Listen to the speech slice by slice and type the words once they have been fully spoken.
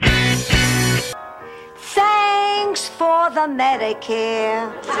for the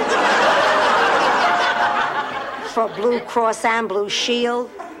Medicare. For Blue Cross and Blue Shield.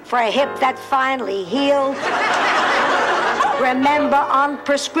 For a hip that finally healed. Remember, on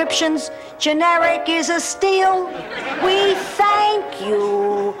prescriptions, generic is a steal. We thank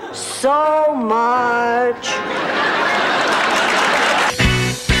you so much.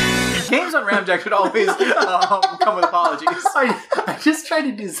 Games on Ramjack should always come with apologies. I just tried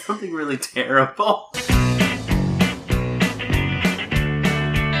to do something really terrible.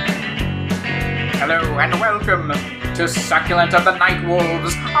 Hello and welcome to Succulent of the Night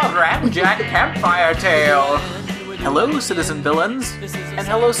Wolves, a Ramjack Campfire Tale. Hello, citizen villains, and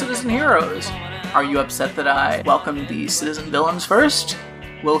hello, citizen heroes. Are you upset that I welcomed the citizen villains first?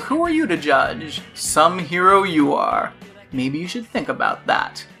 Well, who are you to judge? Some hero you are. Maybe you should think about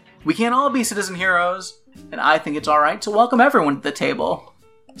that. We can't all be citizen heroes, and I think it's alright to welcome everyone to the table.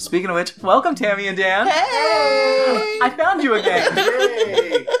 Speaking of which, welcome Tammy and Dan. Hey! I found you again.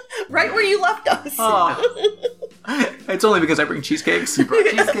 Yay! Right where you left us. Oh. It's only because I bring cheesecakes. You brought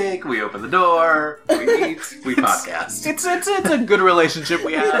cheesecake, we open the door, we eat, we podcast. It's a good relationship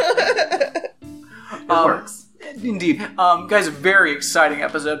we have. It works. Indeed. Guys, a very exciting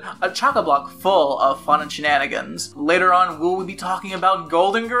episode. A chock-a-block full of fun and shenanigans. Later on, will we be talking about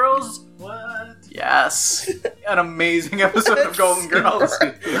Golden Girls? What? Yes. An amazing episode of Golden Girls.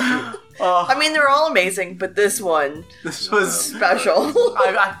 I mean, they're all amazing, but this one This was... special.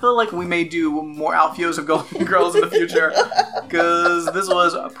 I feel like we may do more Alfios of Golden Girls in the future. Because this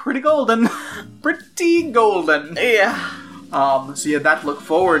was pretty golden. Pretty golden. Yeah. So yeah, that to look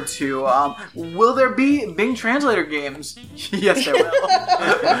forward to. Will there be Bing Translator games? Yes, there will.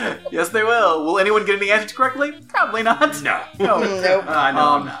 Yes, they will. Will anyone get any answers correctly? Probably not. No. No. Nope. No, I'm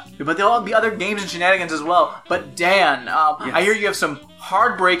not. But there'll be other games and shenanigans as well. But Dan, I hear you have some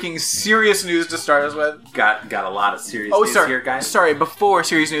heartbreaking, serious news to start us with. Got a lot of serious news here, guys. Sorry, before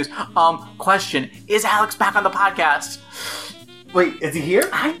serious news. Question, is Alex back on the podcast? Wait, is he here?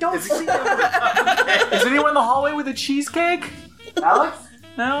 I don't see him. Is anyone in the hallway with a cheesecake? Alex?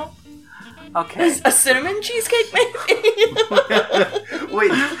 No? Okay. A cinnamon cheesecake, maybe?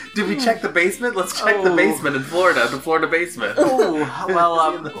 Wait, did we check the basement? Let's check the basement in Florida, the Florida basement. Oh,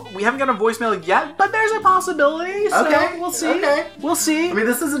 well, we haven't got a voicemail yet, but there's a possibility, so Okay, we'll see. okay. We'll see. I mean,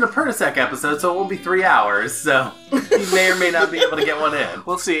 this isn't a Pernisec episode, so it won't be 3 hours, so he may or may not be able to get one in.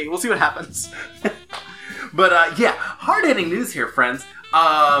 We'll see. We'll see what happens. But, yeah, hard-hitting news here, friends.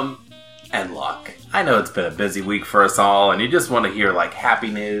 And luck. I know it's been a busy week for us all, and you just want to hear, like, happy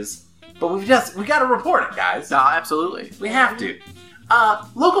news. But we got to report it, guys. No, absolutely. We have to.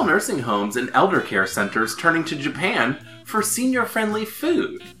 Local nursing homes and elder care centers turning to Japan for senior-friendly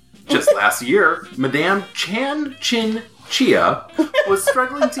food. Just last year, Madame Chan Chin Chia was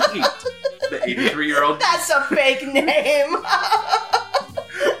struggling to eat. The 83-year-old... That's a fake name.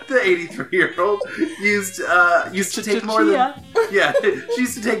 The 83-year-old used to take more than... Yeah, she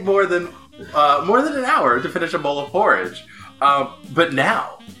used to take more than an hour to finish a bowl of porridge. But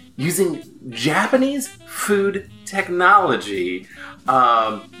now, using Japanese food technology,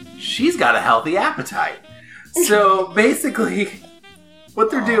 she's got a healthy appetite. So basically,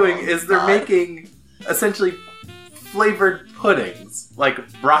 what they're doing is they're making essentially flavored puddings, like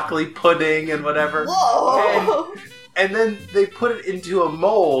broccoli pudding and whatever. Whoa. And then they put it into a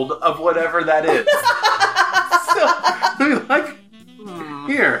mold of whatever that is. So they're like,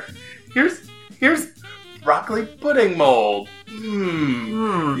 here's broccoli pudding mold.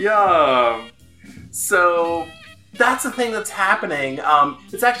 Yum. So that's the thing that's happening.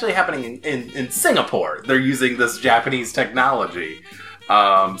 It's actually happening in Singapore. They're using this Japanese technology.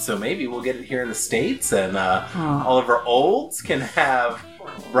 So maybe we'll get it here in the States, and all of our olds can have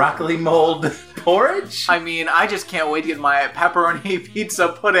broccoli mold porridge. I mean, I just can't wait to get my pepperoni pizza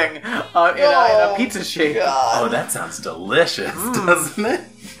pudding in a pizza shape. God. Oh, that sounds delicious, doesn't it?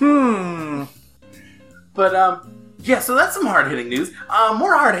 But, yeah, so that's some hard-hitting news.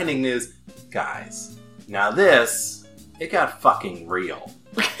 More hard-hitting news. Guys, now this, it got fucking real.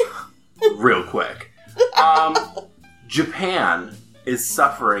 Real quick. Japan is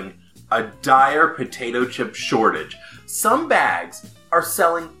suffering a dire potato chip shortage. Some bags are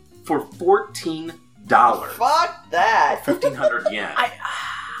selling for $14. Fuck that. 1,500 yen.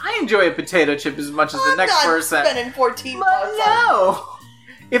 I enjoy a potato chip as much as the next I'm not person. spending 14 But bucks on no!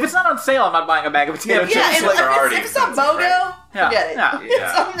 If it's not on sale, I'm not buying a bag of potato chips. Yeah, They're already if it's a expensive, BOGO, right? forget it.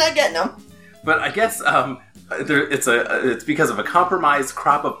 Yeah. I'm not getting them. But I guess it's because of a compromised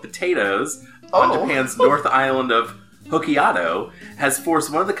crop of potatoes on Japan's North Island of Hokkaido has forced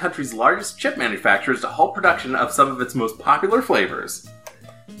one of the country's largest chip manufacturers to halt production of some of its most popular flavors.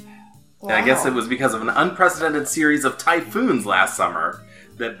 And I guess it was because of an unprecedented series of typhoons last summer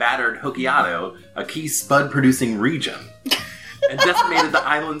that battered Hokkaido, a key spud-producing region, and decimated the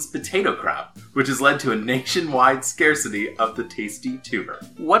island's potato crop, which has led to a nationwide scarcity of the tasty tuber.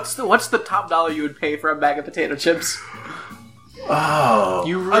 What's the top dollar you would pay for a bag of potato chips? Oh.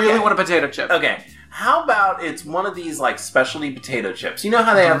 You really want a potato chip. Okay. How about it's one of these, like, specialty potato chips? You know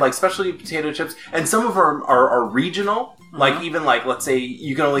how they have, like, specialty potato chips? And some of them are regional? Like, even, like, let's say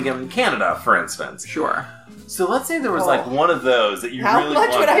you can only get them in Canada, for instance. Sure. So let's say there was, like, one of those that you How really much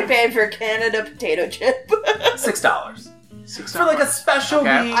wanted. would I pay for a Canada potato chip? $6. For, like, a specialty...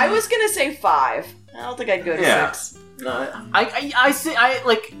 Okay. I was gonna say 5. I don't think I'd go to 6. I see. I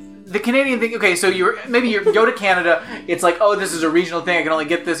like the Canadian thing. Okay, so you go to Canada. It's like, oh, this is a regional thing. I can only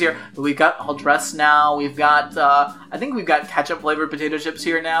get this here. But we've got all dressed now. We've got I think we've got ketchup flavored potato chips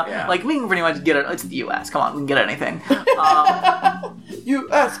here now. Yeah. Like we can pretty much get it. It's the U.S. Come on, we can get anything.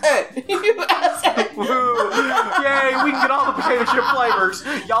 USA. Woo. Yay, we can get all the potato chip flavors.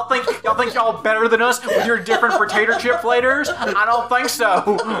 Y'all think y'all better than us with your different potato chip flavors? I don't think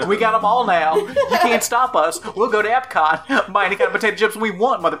so. We got them all now. You can't stop us. We'll go to Epcot, buy any kind of potato chips we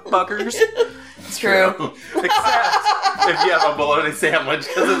want, motherfuckers. It's true. Except if you have a bologna sandwich,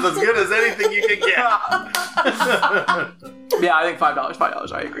 because it's as good as anything you can get. Yeah, I think $5.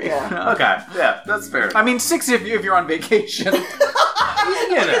 $5, I agree. Yeah. Okay, yeah, that's fair. I mean, $6 if you're on vacation.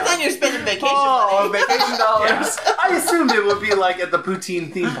 You know. Then you're spending vacation Oh, money. vacation dollars. I assumed it would be like at the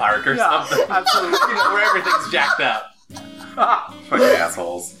poutine theme park or Yeah, something. absolutely. You know, where everything's jacked up. Fucking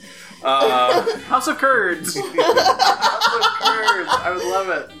assholes. House of Curds. I would love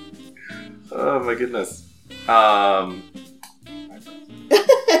it. Oh my goodness.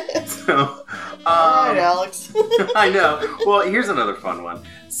 Alright, Alex. I know. Well, here's another fun one.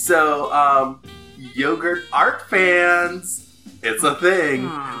 So, yogurt art fans. It's a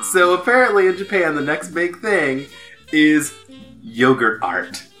thing. So apparently in Japan, the next big thing is yogurt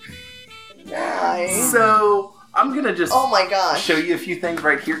art. Nice. So I'm gonna just Oh my gosh. show you a few things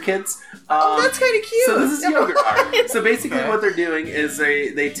right here, kids. Oh, that's kind of cute. So this is yogurt art. So basically Okay. what they're doing is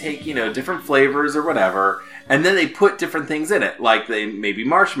they take, different flavors or whatever, and then they put different things in it. Like they maybe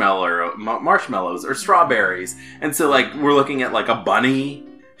marshmallows or strawberries. And so like we're looking at like a bunny.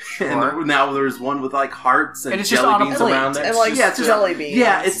 Sure. And now there's one with like hearts and And it's just jelly on a beans plate. around it. And like it's jelly beans.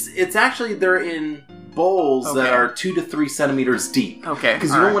 Yeah, it's actually they're in bowls that Okay. are 2 to 3 centimeters deep. Okay, Because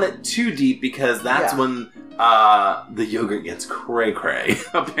you all don't right. want it too deep because that's Yeah. when the yogurt gets cray-cray,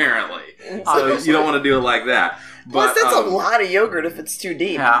 apparently. So Obviously. you don't want to do it like that. Plus, But, that's a lot of yogurt if it's too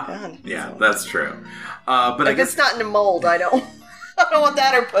deep. Yeah. God. Yeah, that's true. But I If guess it's not in a mold, I don't want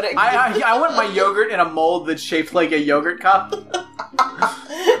that or pudding. I want my yogurt in a mold that's shaped like a yogurt cup.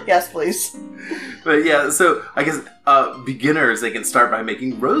 Yes, please. But yeah, so I guess beginners, they can start by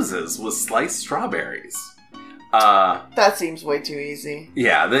making roses with sliced strawberries. That seems way too easy.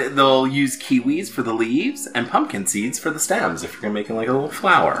 Yeah, they'll use kiwis for the leaves and pumpkin seeds for the stems if you're going to make it like a little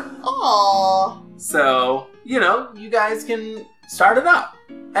flower. Aww. So, you guys can start it up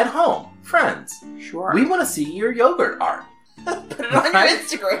at home. Friends, Sure. we want to see your yogurt art. Put it on your Right?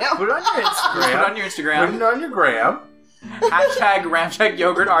 Instagram. Put it on your Just put it Instagram. on your Put Instagram. it on your gram. Hashtag Ramjack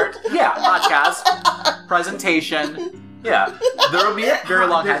Yogurt Art. Yeah. Podcast. Presentation. Yeah. There will be a Very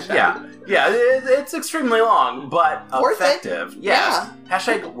long hashtag. Yeah. Yeah, it's extremely long, but Worth it. effective. Yes.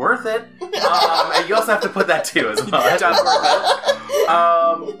 Hashtag worth it. And you also have to put that too as well. Hashtag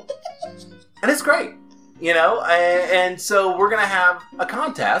worth And it's great, and so we're gonna have a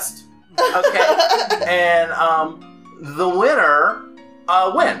contest, okay? And the winner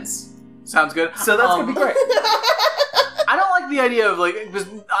wins. Sounds good. So that's gonna be great. I don't like the idea of because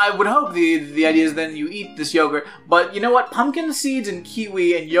I would hope the idea is then you eat this yogurt, but you know what? Pumpkin seeds and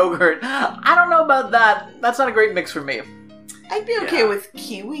kiwi and yogurt, I don't know about that. That's not a great mix for me. I'd be okay with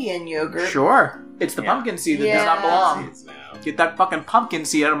kiwi and yogurt. Sure. It's the Yeah. pumpkin seed that Yeah. does not belong. Seeds now. Get that fucking pumpkin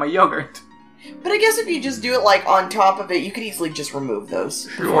seed out of my yogurt. But I guess if you just do it on top of it, you could easily just remove those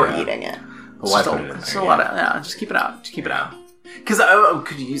before Yeah. eating it. Why Still- put it in there? still a lot of, just keep it out. Just keep it out. Because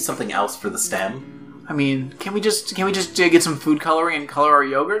could you use something else for the stem? I mean, can we just get some food coloring and color our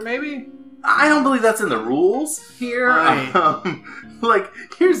yogurt, maybe? I don't believe that's in the rules here. Right.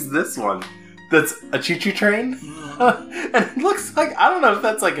 Here's this one. That's a choo-choo train. And it looks like, I don't know if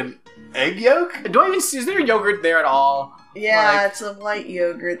that's like an egg yolk. Do I even see? Is there yogurt there at all? Yeah, Like- it's a white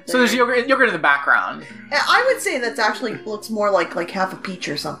yogurt. So there's there. yogurt in the background. I would say that's actually looks more like half a peach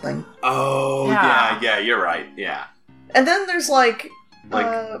or something. Oh, Yeah. yeah, you're right. Yeah. And then there's Like what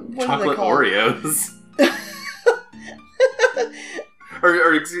do they chocolate call it? Oreos.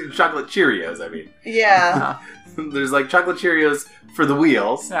 or excuse me, chocolate Cheerios, I mean. Yeah. There's like chocolate Cheerios for the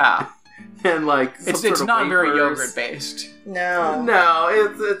wheels. Yeah. and like It's not very wafers. yogurt based. No. No,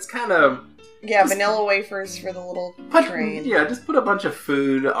 it's kind of Yeah, vanilla wafers for the little train. Yeah, just put a bunch of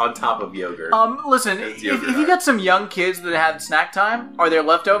food on top of yogurt. Listen, It's if yogurt you art. got some young kids that have snack time or their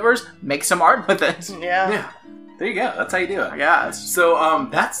leftovers, make some art with it. Yeah. Yeah, there you go. That's how you do it. Yeah, it's So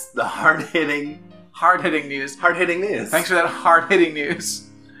that's the hard-hitting news. news. Thanks for that hard-hitting news.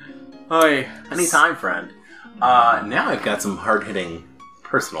 Oy. Anytime, friend. Now I've got some hard-hitting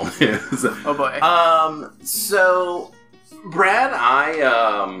personal news. Oh boy. So, Brad,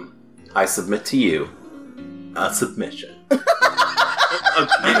 I submit to you a submission. Okay.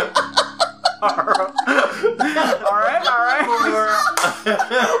 Alright.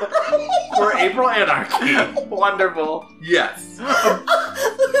 For April Anarchy. Wonderful. Yes.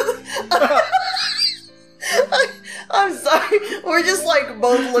 I'm sorry. We're just like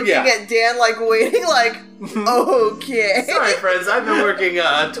both looking Yeah. at Dan, like waiting, like, okay. Sorry, friends. I've been working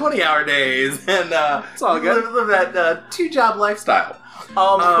 20-hour days and It's all good. live that 2-job lifestyle.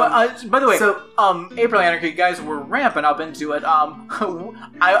 But by the way, so- April Anarchy, guys, we're ramping up into it. I'm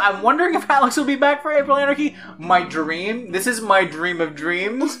wondering if Alex will be back for April Anarchy. This is my dream of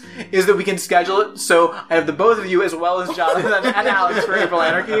dreams, is that we can schedule it so I have the both of you as well as Jonathan and Alex for April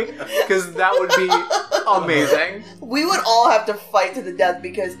Anarchy, because that would be amazing. We would all have to fight to the death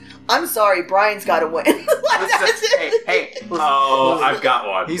because, I'm sorry, Brian's got to win. That's it. Hey, Oh, I've got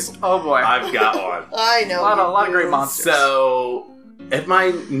one. oh boy, I've got one. I know. a lot of you great do. monsters. So, at my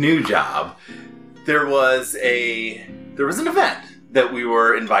new job, there was an event that we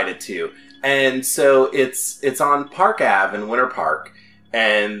were invited to, and so it's on Park Ave in Winter Park,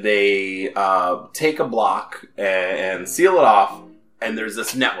 and they take a block and seal it off, and there's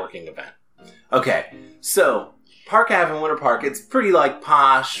this networking event. Okay, so Park Ave in Winter Park, it's pretty like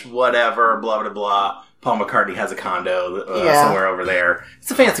posh, whatever, blah blah blah. Paul McCartney has a condo somewhere over there.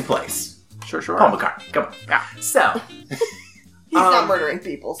 It's a fancy place. Sure. Paul McCartney, come on. Yeah. So. He's not murdering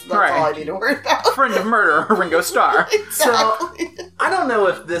people, so that's right. all I need to worry about. Friend of murder, Ringo Starr. Exactly. I don't know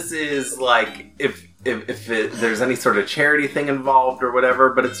if this is like if there's any sort of charity thing involved or whatever,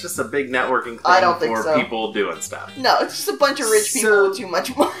 but it's just a big networking thing I don't think for so. people doing stuff. No, it's just a bunch of rich people So, with too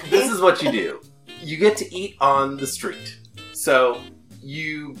much money. This is what you do. You get to eat on the street. So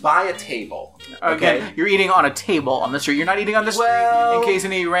you buy a table. Okay, you're eating on a table on the street. You're not eating on the street. Well- In case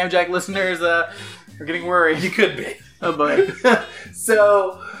any Ramjack listeners are getting worried. You could be. Oh boy.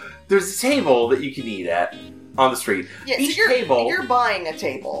 So there's a table that you can eat at on the street. Yeah, Each so table, you're buying a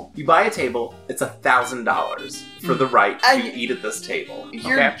table. you buy a table. It's $1,000 for the right to And- eat at this table.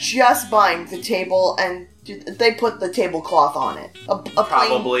 You're Okay. just buying the table, and they put the tablecloth on it. A plain,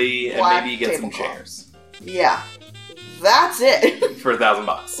 Probably, and black maybe you get some tablecloth. chairs. Yeah, that's it. For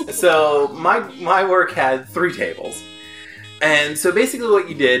 $1,000. So my work had 3 tables, and so basically what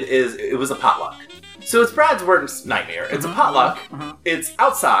you did is it was a potluck. So it's Brad's worst nightmare. It's a potluck. It's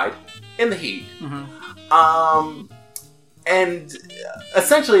outside in the heat, and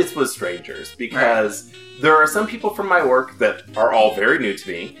essentially it's with strangers because there are some people from my work that are all very new to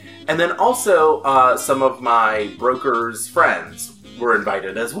me, and then also some of my broker's friends were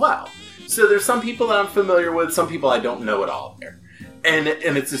invited as well. So there's some people that I'm familiar with, some people I don't know at all there. And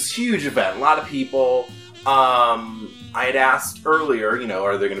it's this huge event, a lot of people. I had asked earlier,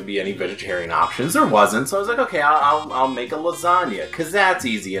 are there going to be any vegetarian options? There wasn't, so I was like, okay, I'll make a lasagna, because that's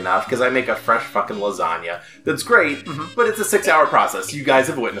easy enough, because I make a fresh fucking lasagna. That's great, but it's a 6-hour process. You guys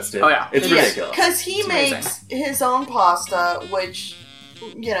have witnessed it. Oh, yeah. It's Yes. ridiculous. Because he It's amazing. makes his own pasta, which,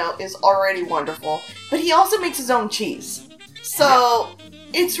 is already wonderful. But he also makes his own cheese. So,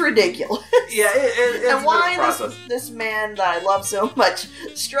 it's ridiculous. Yeah, it's And a why bit of a process. this man that I love so much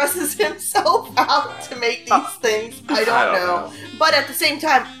stresses himself out to make these things, I don't know. But at the same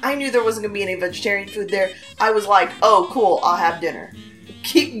time, I knew there wasn't going to be any vegetarian food there. I was like, oh, cool, I'll have dinner.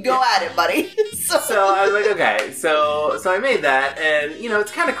 Go at it, buddy. So I was like, okay, so I made that, and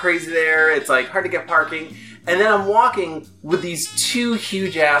it's kind of crazy there. It's like hard to get parking, and then I'm walking with these 2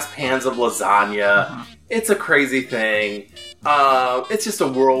 huge ass pans of lasagna. It's a crazy thing. It's just a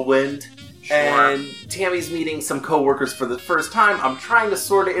whirlwind. Sure. And Tammy's meeting some coworkers for the first time. I'm trying to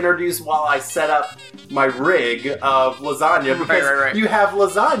sort of introduce while I set up my rig of lasagna because Right. you have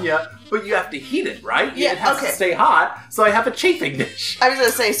lasagna, but you have to heat it, right? Yeah, it has okay. to stay hot. So I have a chafing dish. I was going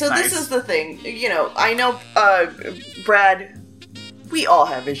to say, so Nice. this is the thing. I know, Brad, we all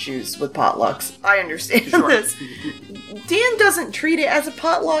have issues with potlucks. I understand this. Dan doesn't treat it as a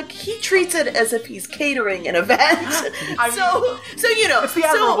potluck. He treats it as if he's catering an event. It's the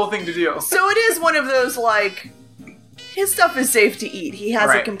admirable thing to do. So it is one of those, like, his stuff is safe to eat. He has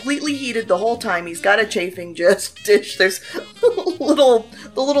it Right. completely heated the whole time. He's got a chafing dish. There's little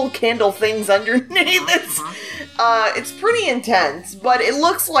the little candle things underneath. It's pretty intense, but it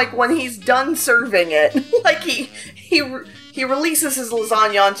looks like when he's done serving it, like he releases his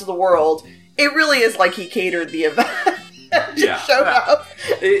lasagna onto the world. It really is like he catered the event. Showed up.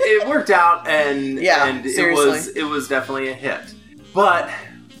 It worked out, and seriously. it was definitely a hit. But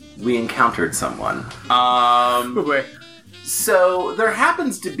we encountered someone. So there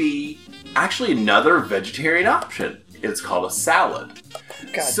happens to be actually another vegetarian option. It's called a salad.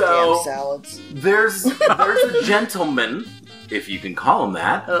 Goddamn salads. There's a gentleman, if you can call him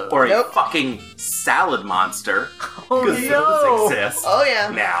that, or a fucking salad monster. Because those exist. Oh yeah.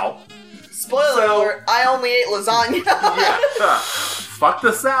 Now. Spoiler alert, I only ate lasagna. Fuck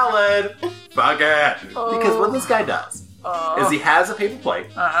the salad. Fuck it. Because what this guy does is he has a paper plate,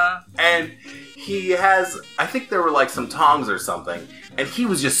 and he has, I think there were like some tongs or something, and he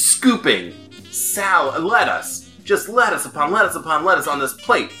was just scooping lettuce upon lettuce upon lettuce on this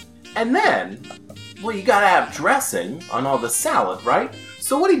plate. And then, well, you gotta have dressing on all the salad, right?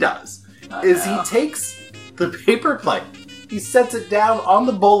 So what he does is he takes the paper plate, he sets it down on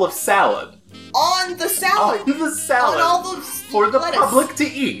the bowl of salad. On the salad. On the salad. On all the for the lettuce. public to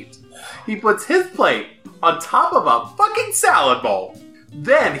eat. He puts his plate on top of a fucking salad bowl.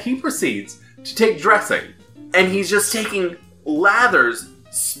 Then he proceeds to take dressing, and he's just taking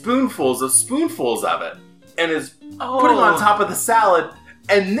spoonfuls of it, and is putting it on top of the salad,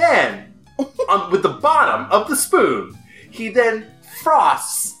 and then, with the bottom of the spoon, he then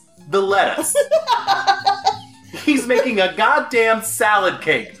frosts the lettuce. He's making a goddamn salad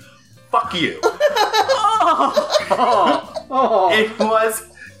cake. Fuck you. It was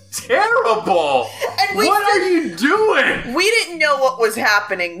terrible. And what are you doing? We didn't know what was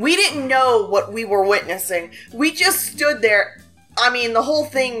happening. We didn't know what we were witnessing. We just stood there. I mean, the whole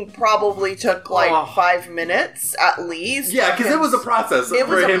thing probably took like 5 minutes at least. Yeah, because it was a process for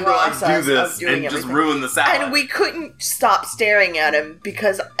him to do this and just ruin the salad. And we couldn't stop staring at him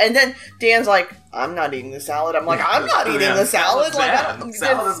and then Dan's like, I'm not eating the salad. I'm like, I'm not eating the salad.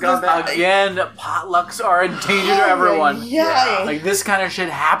 Salad has gone bad. Again, potlucks are a danger to everyone. Yeah. Like, this kind of shit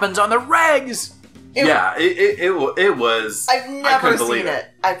happens on the regs. It was. I've never seen it.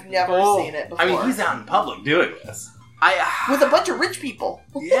 I've never seen it before. I mean, he's out in public doing this. With a bunch of rich people.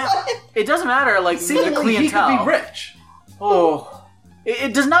 Yeah. It doesn't matter, like, the clientele. He could be rich.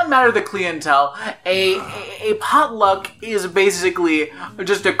 It does not matter the clientele. A potluck is basically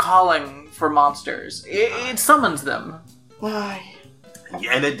just a calling for monsters. It summons them. Why?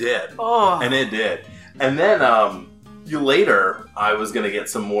 Yeah, and it did. And it did. And then, later, I was going to get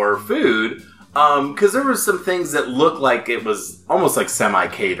some more food, because there were some things that looked like it was almost like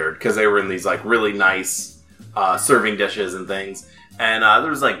semi-catered, because they were in these, like, really nice serving dishes and things. And there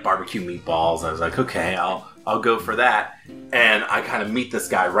was, like, barbecue meatballs. I was like, okay, I'll go for that. And I kind of meet this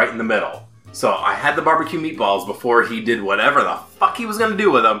guy right in the middle. So I had the barbecue meatballs before he did whatever the fuck he was going to do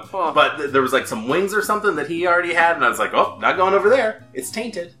with them. But there was, like, some wings or something that he already had. And I was like, oh, not going over there. It's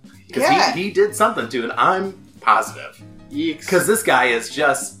tainted. Because he did something to it. I'm positive. Because this guy is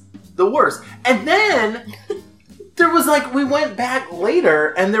just the worst. And then there was, like, we went back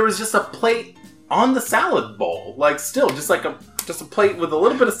later and there was just a plate on the salad bowl. Like, still, just a plate with a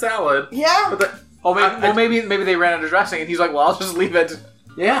little bit of salad. Yeah. Maybe they ran out of dressing and he's like, well, I'll just leave it.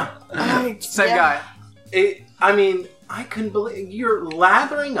 Yeah. Same guy. I mean, I couldn't believe you're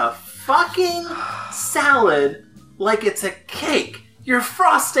lathering a fucking salad like it's a cake. You're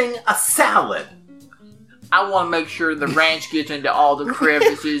frosting a salad. I want to make sure the ranch gets into all the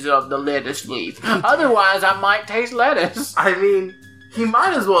crevices of the lettuce leaf. Otherwise, I might taste lettuce. I mean, he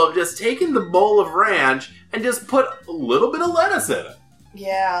might as well have just taken the bowl of ranch and just put a little bit of lettuce in it.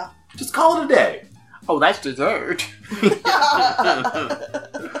 Yeah. Just call it a day. Oh, that's dessert.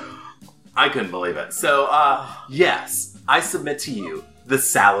 I couldn't believe it. So, yes, I submit to you the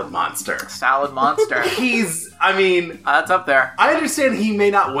salad monster. Salad monster. That's up there. I understand he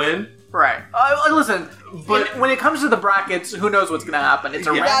may not win. Right. Listen, but when it comes to the brackets, who knows what's going to happen? It's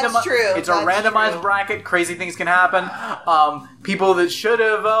a That's true. It's a randomized bracket. Crazy things can happen. People that should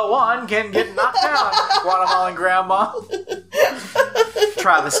have won can get knocked down. Guatemalan grandma.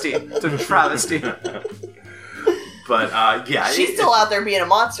 Travesty. It's a travesty. But she's still out there being a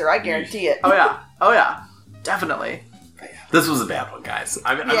monster. I guarantee it. Oh yeah. Definitely. This was a bad one, guys.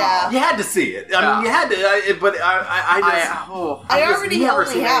 I mean, Yeah. you had to see it. I mean, you had to. But I already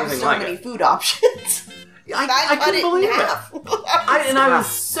only have so many food options. I couldn't believe it. I was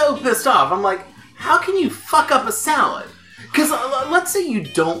so pissed off. I'm like, how can you fuck up a salad? Because let's say you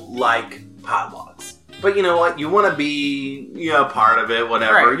don't like potlucks, but you know what? You want to be, part of it,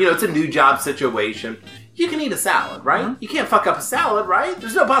 whatever. Right. It's a new job situation. you can eat a salad, right? Mm-hmm. You can't fuck up a salad, right?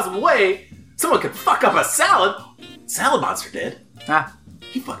 There's no possible way someone could fuck up a salad. Salad Monster did. Ah.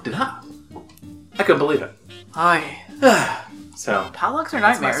 He fucked it up. I couldn't believe it. Aye. So, Potlucks are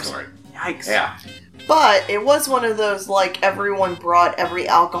that's my nightmares. story. Yikes. Yeah. But it was one of those, like, everyone brought every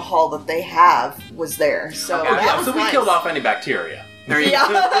alcohol that they have was there. So, Okay. that Yeah, was so we nice. killed off any bacteria. There you Yeah.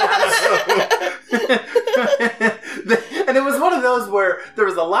 And it was one of those where there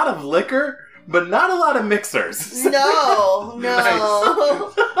was a lot of liquor, but not a lot of mixers. No.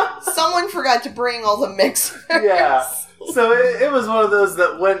 Someone forgot to bring all the mixers. Yeah. So it was one of those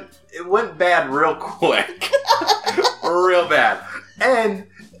that went bad real quick. Real bad. And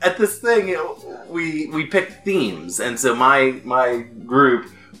at this thing, we picked themes. And so my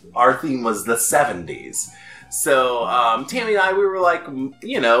group, our theme was the 70s. So, Tammy and I, we were like,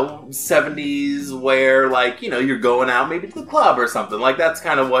 70s where, like, you're going out maybe to the club or something. Like, that's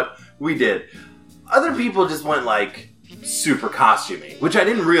kind of what we did. Other people just went, like, super costuming, which I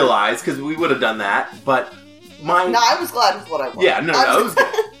didn't realize because we would have done that. But No, I was glad with what I won. Yeah, no, it was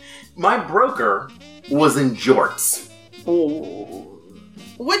good. My broker was in jorts.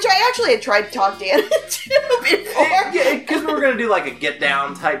 Which I actually had tried to talk Dan into before. Yeah, because we were going to do like a get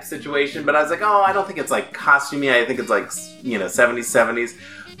down type situation, but I was like, oh, I don't think it's like costumey. I think it's like, 70s.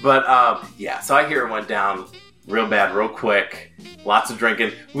 But yeah, so I hear it went down real bad, real quick. Lots of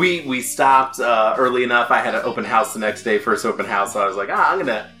drinking. We stopped early enough. I had an open house the next day, first open house, so I was like, I'm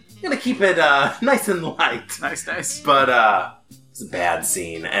gonna keep it nice and light. Nice. But it's a bad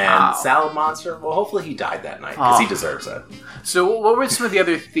scene. And Salad Monster, well, hopefully he died that night, because he deserves it. So what were some of the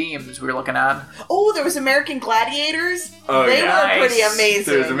other themes we were looking at? Oh, there was American Gladiators. Oh, they yeah. were pretty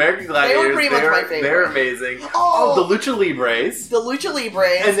amazing. There's American Gladiators. They were pretty much my favorite. They're amazing. Oh. The Lucha Libres. The Lucha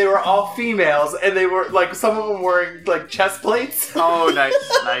Libres. And they were all females, and they were, like, some of them wearing, like, chest plates. Oh,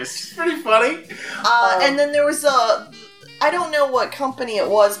 nice. Pretty funny. And then there was I don't know what company it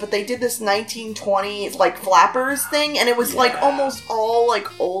was, but they did this 1920s, like, flappers thing, and it was, like, almost all,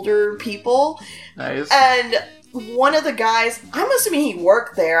 like, older people. Nice. And one of the guys, I'm assuming he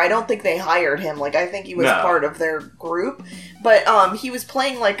worked there. I don't think they hired him. Like, I think he was part of their group. But he was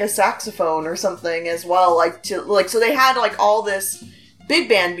playing, like, a saxophone or something as well. So they had, like, all this big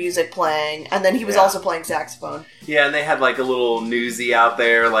band music playing, and then he was also playing saxophone. Yeah, and they had, like, a little newsie out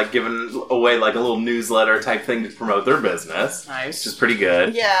there, like, giving away, like, a little newsletter type thing to promote their business. Nice. Which is pretty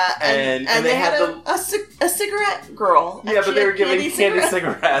good. Yeah, and they had a cigarette girl. Yeah, but they were giving candy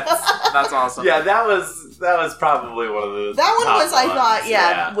cigarettes. That's awesome. Yeah, that was probably one of the That one top was, I ones.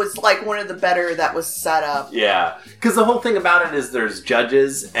 thought, was like one of the better that was set up. Yeah, because the whole thing about it is there's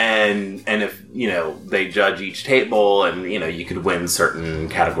judges, and if they judge each table, and you could win certain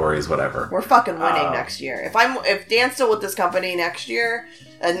categories, whatever. We're fucking winning next year. If Dan's still with this company next year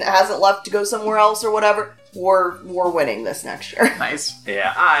and hasn't left to go somewhere else or whatever, we're winning this next year. Nice.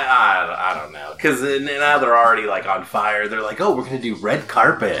 Yeah, I don't know, because now they're already like on fire. They're like, oh, we're gonna do red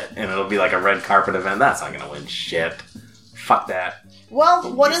carpet, and it'll be like a red carpet event. That's not gonna win shit. Fuck that.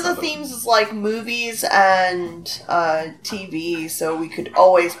 Well, one of the themes is like movies and TV, so we could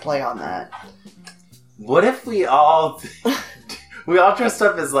always play on that. What if we all dressed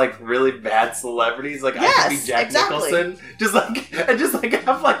up as like really bad celebrities? Like I could be Jack Nicholson, just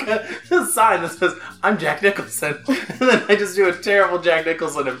have like a sign that says I'm Jack Nicholson, and then I just do a terrible Jack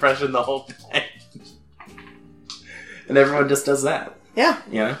Nicholson impression the whole time, and everyone just does that.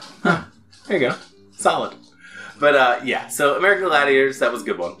 Yeah. Huh. There you go. Solid. But yeah, so American Gladiators, that was a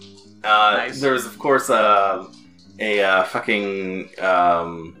good one. Nice. There was of course a fucking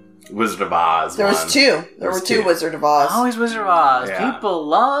Wizard of Oz. There was two. There were two Wizard of Oz. Always Wizard of Oz. Yeah. People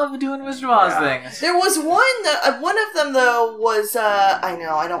love doing Wizard of Oz things. There was one of them though was I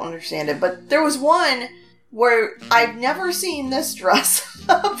know I don't understand it, but there was one where I've never seen this dress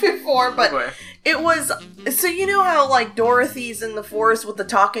before, but it was so you know how like Dorothy's in the forest with the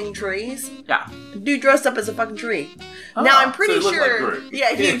talking trees? Yeah. Dude dressed up as a fucking tree. Oh, now I'm pretty so it looked sure. like Groot.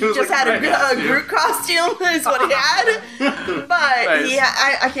 Yeah, he It was just like had a a costume. Groot costume is what he had. But Nice.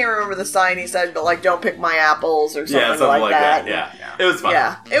 I can't remember the sign he said, but like don't pick my apples or something, Yeah, something like that. that. Yeah. It was fun.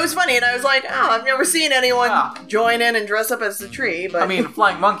 Yeah, it was funny, and I was like, oh, I've never seen anyone Yeah. join in and dress up as the tree, but I mean,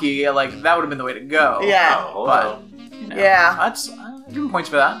 Flying Monkey, like, that would have been the way to go. Yeah. Oh, But, hello. Yeah. That's, give him points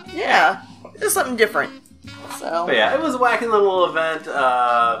for that. yeah, just something different. So, But yeah, it was a wacky little event.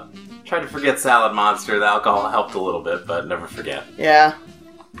 Tried to forget Salad Monster. The alcohol helped a little bit, but never forget. yeah.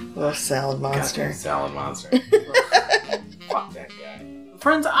 Oh, Salad Monster. Goddamn Salad Monster. Fuck that guy.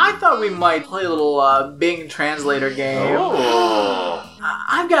 Friends, I thought we might play a little Bing Translator game. Oh.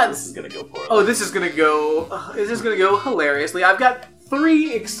 I've got... This is gonna go poorly. Oh, this is gonna go hilariously. I've got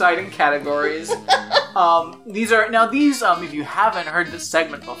 3 exciting categories. These, if you haven't heard this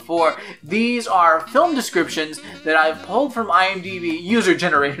segment before, these are film descriptions that I've pulled from IMDb,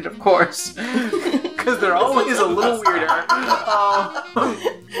 user-generated, of course, because they're always a little weirder.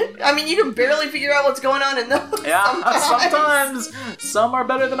 I mean, you can barely figure out what's going on in those. Yeah, sometimes. Some are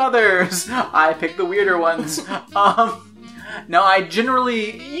better than others. I pick the weirder ones. Now, I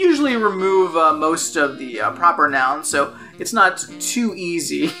usually remove most of the proper nouns, so it's not too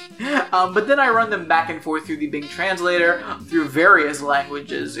easy. But then I run them back and forth through the Bing Translator through various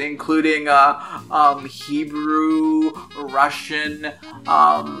languages, including Hebrew, Russian,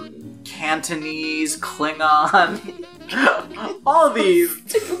 Cantonese, Klingon. All of these,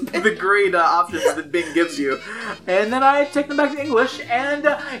 the great options that Bing gives you. And then I take them back to English, and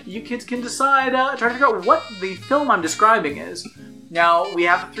you kids can decide, try to figure out what the film I'm describing is. Now, we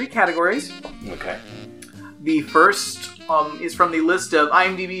have 3 categories. Okay. The first is from the list of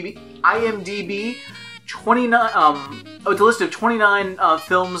IMDb 29, it's a list of 29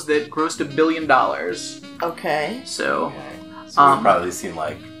 films that grossed $1 billion. Okay. So we've probably seen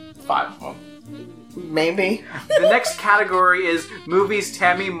like 5 of them. Maybe. The next category is movies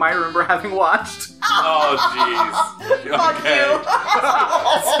Tammy might remember having watched. Oh, jeez. Okay.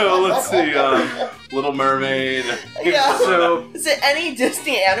 So let's see. Little Mermaid. Yeah. So, is it any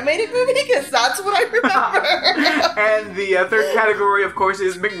Disney animated movie? Because that's what I remember. And the third category, of course,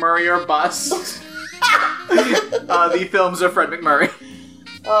 is McMurray or Bust. The films of Fred McMurray.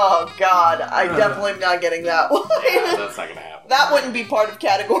 Oh, God. I definitely am not getting that one. Yeah, that's not going to happen. That wouldn't be part of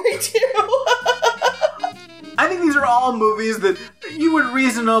category 2. I think these are all movies that you would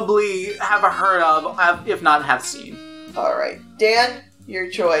reasonably have heard of, if not have seen. All right. Dan, your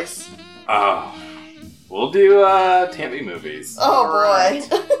choice. We'll do Tammy movies. Oh, boy.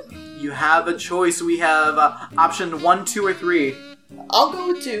 You have a choice. We have option 1, 2, or 3. I'll go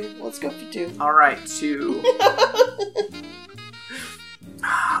with 2. Let's go for 2. All right, 2.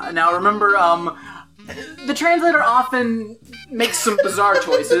 Now, remember, the translator often makes some bizarre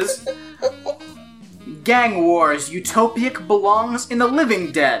choices. Gang Wars Utopic belongs in the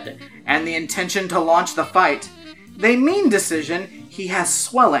living dead, and the intention to launch the fight. They mean decision, he has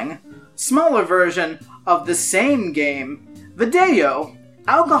swelling. Smaller version of the same game. Video.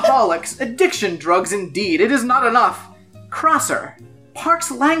 Alcoholics, addiction drugs indeed, it is not enough. Crosser.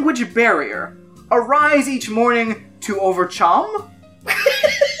 Park's language barrier. Arise each morning to overcome?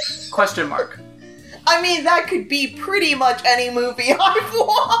 Question mark. I mean, that could be pretty much any movie I've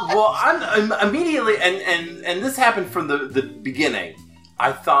watched. Well, I'm immediately, and this happened from the beginning.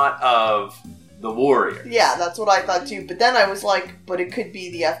 I thought of The Warrior. Yeah, that's what I thought too. But then I was like, but it could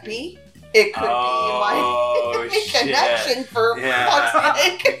be the FP. It could be my connection for fuck's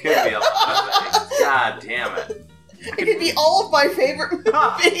sake. It could be a lot of things. God damn it. It could be all of my favorite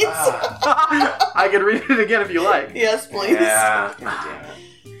movies. I can read it again if you like. Yes, please. Yeah. God damn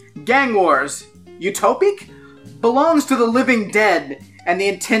it. Gang Wars Utopic belongs to the living dead, and the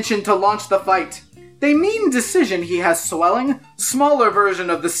intention to launch the fight. They mean decision he has swelling, smaller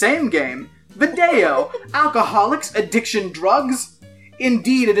version of the same game. Video, alcoholics, addiction drugs.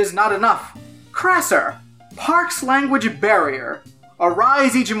 Indeed, it is not enough. Crasser, Park's language barrier.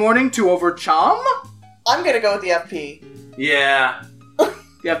 Arise each morning to overcome? I'm gonna go with the FP. Yeah.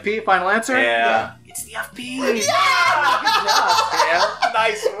 The FP, final answer? Yeah. It's the FP. Yeah! Good job, Sam.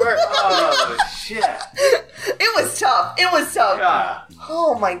 Nice work. Oh, shit. It was tough. Yeah.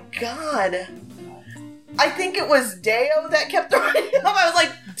 Oh my god. I think it was Deo that kept throwing up. I was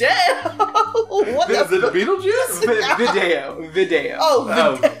like, Deo? What Is it Beetlejuice? Video. Oh,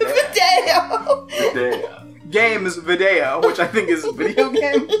 Video. Video. Games Video, which I think is video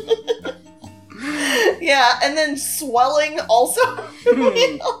game. Yeah, and then swelling also.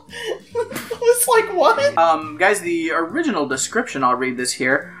 I was like, what? Guys, the original description, I'll read this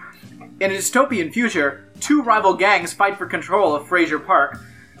here. In a dystopian future, 2 rival gangs fight for control of Fraser Park,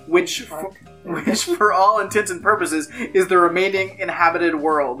 which for all intents and purposes is the remaining inhabited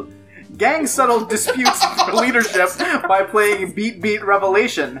world. Gangs settle disputes for leadership by playing Beat Beat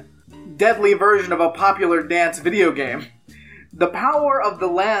Revelation, deadly version of a popular dance video game. The power of the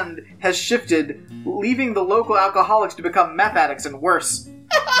land has shifted, leaving the local alcoholics to become meth addicts and worse.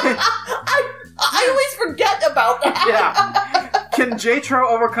 I always forget about that. Yeah. Can J-Tro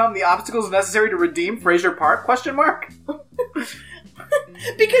overcome the obstacles necessary to redeem Fraser Park? Question mark.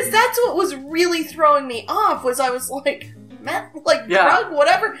 Because that's what was really throwing me off, was I was like, meth, like drug,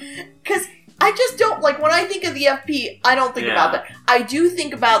 whatever. Because I just don't, like, when I think of the FP, I don't think about that. I do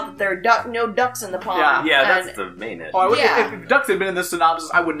think about that there are no ducks in the pond. Yeah, that's the main issue. If ducks had been in this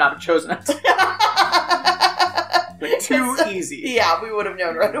synopsis, I would not have chosen it. Like, too easy. Yeah, we would have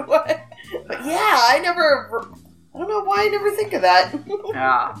known right away. But yeah, I don't know why I never think of that.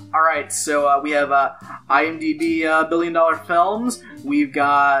 Yeah. All right. So we have IMDb $1 billion films. We've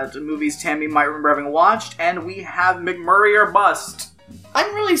got movies Tammy might remember having watched, and we have McMurray or Bust.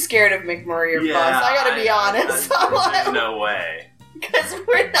 I'm really scared of McMurray or Bust. I gotta be honest. There's no way. Because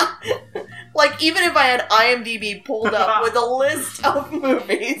we're not... Like, even if I had IMDb pulled up with a list of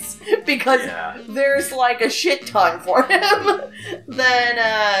movies, because there's like a shit ton for him, then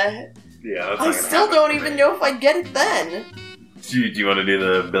I still don't even know if I'd get it then. Do you want to do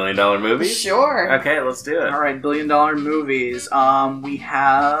the $1 billion movie? Sure. Okay, let's do it. All right, $1 billion movies. We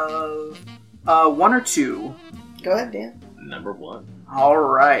have 1 or 2. Go ahead, Dan. Number 1. All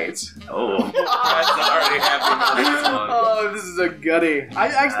right. Oh, that's already happy with this one. Oh, this is a goodie.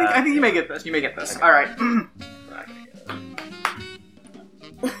 I think you may get this. You may get this. All right.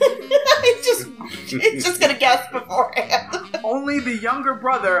 It's just gonna guess beforehand. Only the younger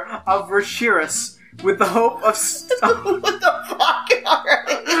brother of Rashiris, with the hope of... What the fuck?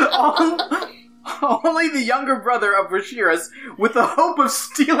 Alright. Only the younger brother of Rashiris, with the hope of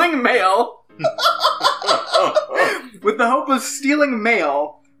stealing mail... With the hope of stealing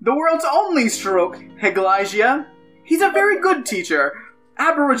mail, the world's only stroke, Heglagia. He's a very good teacher.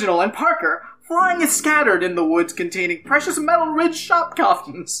 Aboriginal and Parker, flying is scattered in the woods containing precious metal-ridged shop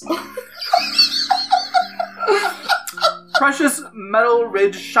coffins. Precious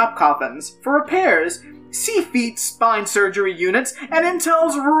metal-ridged shop coffins. For repairs, see Feet spine surgery units, and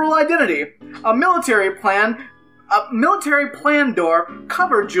Intel's rural identity. A military plan door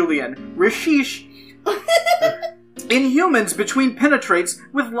covered Julian. Rashish Inhumans between penetrates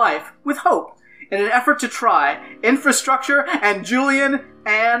with life, with hope, in an effort to try. Infrastructure and Julian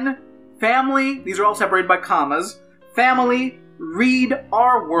and family, these are all separated by commas. Family, read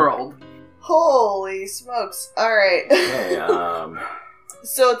our world. Holy smokes. Alright. Okay,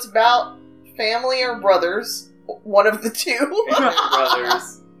 So it's about family or brothers. One of the two.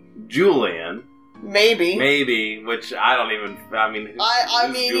 brothers. Julian. Maybe, which I don't even. I mean,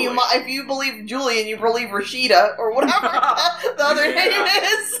 if you believe Julian, you believe Rashida or whatever the other name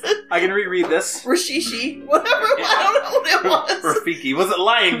is. I can reread this. Rashishi, whatever. I don't know what it was. Rafiki, was it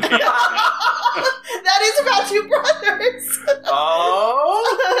Lion King? That is about 2 brothers.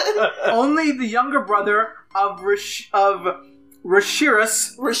 Oh, only the younger brother of Rashiris.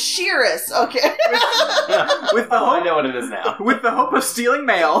 Rashiris, okay. With the hope, I know what it is now. With the hope of stealing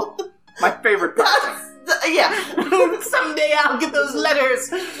mail. My favorite part. Someday I'll get those letters.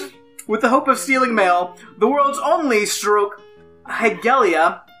 With the hope of stealing mail, the world's only stroke,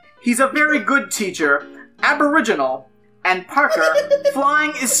 Hegelia. He's a very good teacher. Aboriginal. And Parker,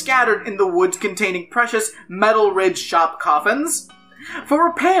 flying is scattered in the woods containing precious metal-ridged shop coffins. For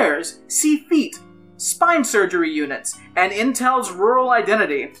repairs, see Feet, spine surgery units, and Intel's rural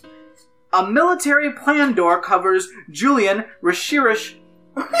identity. A military plan door covers Julian Rashirish.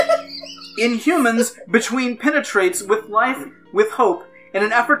 Inhumans between penetrates with life, with hope, in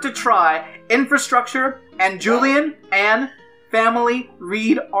an effort to try. Infrastructure and Julian and family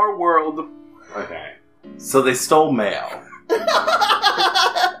read our world. Okay. So they stole mail. Alright.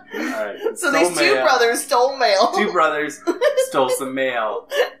 So these 2 brothers stole mail. 2 brothers stole some mail,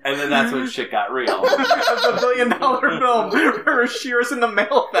 and then that's when shit got real. It's a $1 billion film. Rashiris in the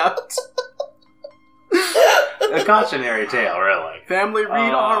mail theft. A cautionary tale, really. Family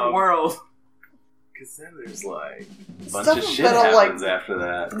read our world. Because then there's like a bunch Stuff of shit metal, happens after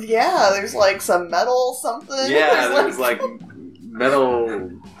that. Yeah, there's like some metal something. Yeah, there's like metal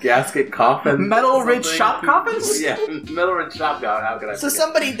gasket coffins. Metal-ridged shop coffins? Yeah, metal-ridged shop coffins. How could I So forget?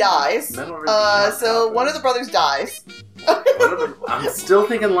 somebody dies. So one of the brothers dies. I'm still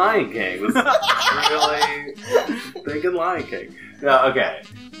thinking Lion King. This is really thinking Lion King. No, okay.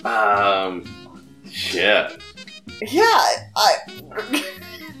 Shit. Yeah, $1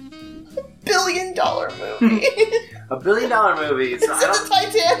 billion movie. A $1 billion movie. So Is it the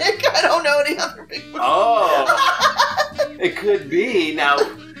Titanic? I don't know any other big movies. Oh, it could be. Now, so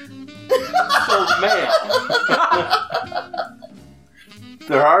mail.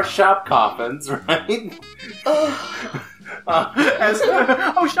 There are shop coffins, right?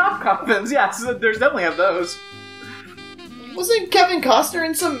 Shop coffins. Yes, there's definitely have those. Wasn't Kevin Costner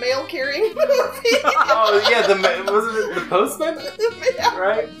in some mail carrying movie? Oh yeah, wasn't it The Postman? Yeah.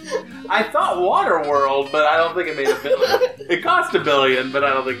 Right? I thought Waterworld, but I don't think it made $1 billion. It cost $1 billion, but I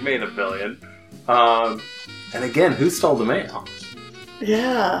don't think it made $1 billion. And again, who stole the mail?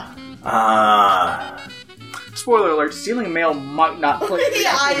 Yeah. Spoiler alert: stealing mail might not play.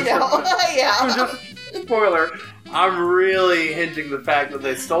 Yeah, I know. Yeah. Just spoiler. I'm really hinging the fact that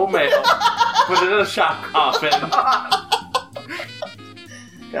they stole mail, put it in a shop coffin.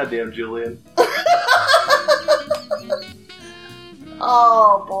 Goddamn Julian.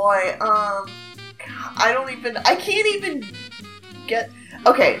 Oh boy. I can't even get.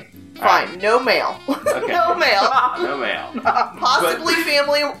 Okay, fine. No male. Okay. No male. No male. Possibly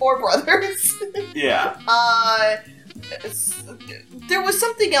family or brothers. Yeah. There was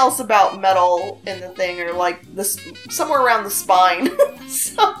something else about metal in the thing, or like this somewhere around the spine.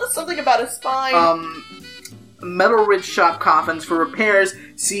 Something about a spine. Metal Ridge shop coffins for repairs,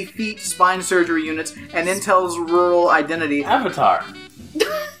 see feet, spine surgery units, and Intel's rural identity. Avatar.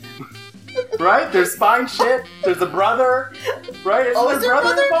 Right? There's spine shit. There's a brother. Right? Is there a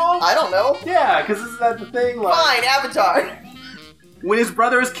brother involved? I don't know. Yeah, because isn't that the thing? Like... Fine, Avatar. When his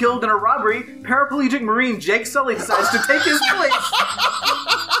brother is killed in a robbery, paraplegic Marine Jake Sully decides to take his place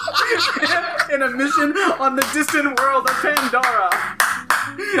in a mission on the distant world of Pandora.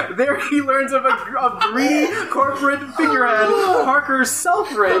 There he learns of a greedy corporate figurehead, Parker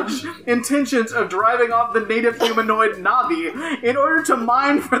Selfridge's intentions of driving off the native humanoid Navi in order to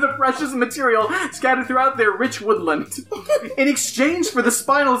mine for the precious material scattered throughout their rich woodland. In exchange for the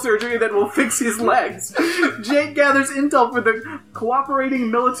spinal surgery that will fix his legs, Jake gathers intel for the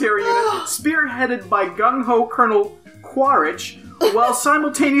cooperating military unit spearheaded by gung-ho Colonel Quaritch, while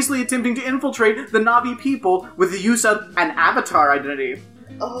simultaneously attempting to infiltrate the Navi people with the use of an avatar identity.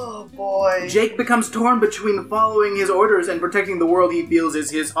 Oh boy. Jake becomes torn between following his orders and protecting the world he feels is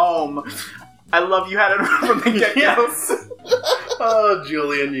his home. I love you had it from the get-go. Yes. Oh,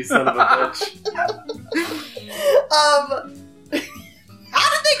 Julian, you son of a bitch. How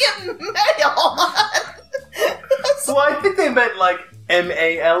did they get mail? So I think they meant like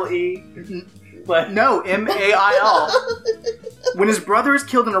M-A-L-E. Like, no, M-A-I-L. When his brother is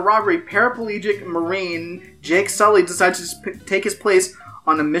killed in a robbery, paraplegic Marine Jake Sully decides to take his place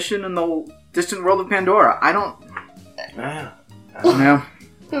on a mission in the distant world of Pandora. I don't know.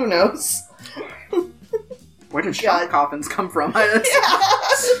 Who knows? Where did shop coffins come from?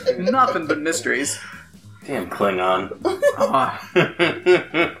 Nothing but mysteries. Damn Klingon.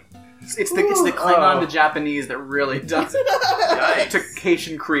 It's the Klingon to Japanese that really does it. To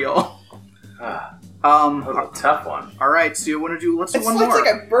Haitian Creole. That was a tough one. Alright, so let's do one more. It looks like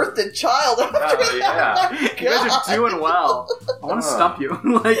I birthed a child after that. Yeah. You guys are doing well. I want to stump you.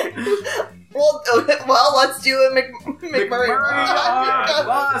 Well, let's do a McMurray.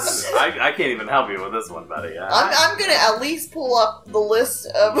 I can't even help you with this one, buddy. I'm gonna at least pull up the list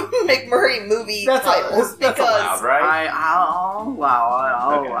of McMurray movie titles that's allowed, right? I'll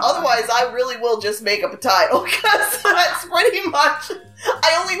allow. Otherwise, I really will just make up a title because that's pretty much.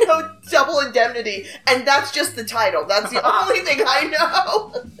 I only know Double Indemnity, and that's just the title. That's the only thing I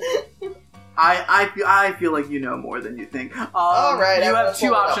know. I feel like you know more than you think. All right, you have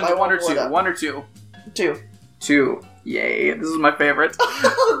two options: one or two. One or two. Two. Yay! This is my favorite.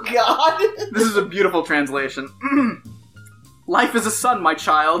 Oh God! This is a beautiful translation. Life is a sun, my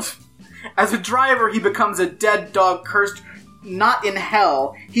child. As a driver, he becomes a dead dog cursed not in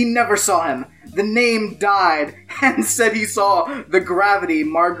hell. He never saw him. The name died and said he saw the gravity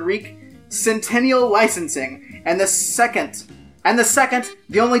Marguerite Centennial Licensing, and the second,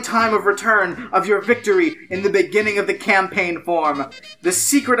 the only time of return of your victory in the beginning of the campaign form. The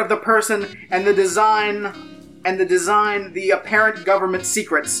secret of the person and the design, the apparent government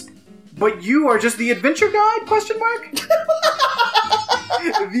secrets. But you are just the adventure guide, ?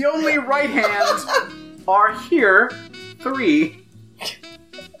 The only right hands are here, 3.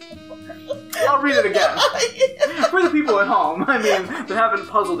 I'll read it again. For the people at home, that haven't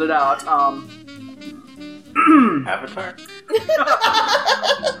puzzled it out. Avatar?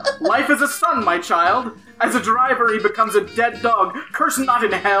 Life is a sun, my child. As a driver, he becomes a dead dog. Curse not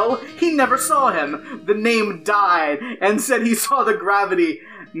in hell. He never saw him. The name died and said he saw the gravity.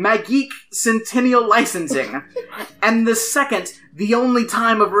 Magique Centennial Licensing. And the second, the only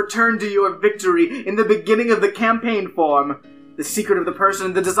time of return to your victory in the beginning of the campaign form. The secret of the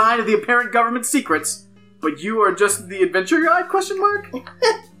person, the design of the apparent government secrets. But you are just the adventure guide, ?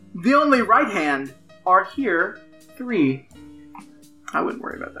 The only right hand are here, 3. I wouldn't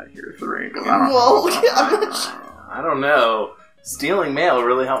worry about that here, 3. I don't know. Stealing mail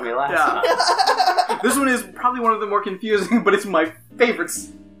really helped me last time. This one is probably one of the more confusing, but it's my favorite.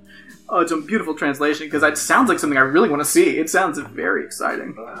 Oh, it's a beautiful translation, because it sounds like something I really want to see. It sounds very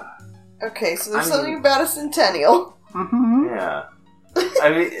exciting. Okay, so there's something about a centennial. Mm-hmm. Yeah.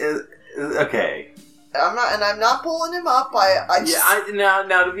 Okay. I'm not pulling him up.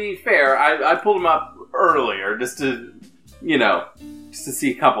 Now to be fair, I pulled him up earlier just to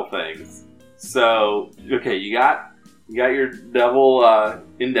see a couple things. So, okay, you got your double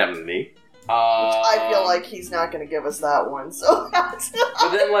indemnity. I feel like he's not going to give us that one, so that's...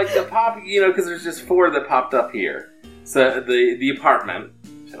 But then, like, the pop, because there's just 4 that popped up here. So, the apartment,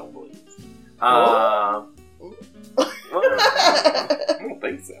 which I don't believe. I don't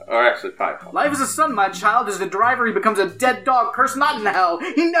think so. Or actually, 5. Life is a son, my child. As the driver, he becomes a dead dog, cursed not in hell.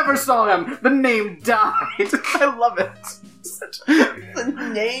 He never saw him. The name died. I love it.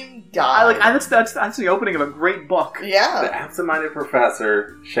 The name died. That's the opening of a great book. Yeah. The Absent-Minded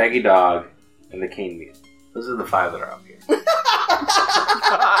Professor, Shaggy Dog, and the Cane Mute. Those are the 5 that are up here.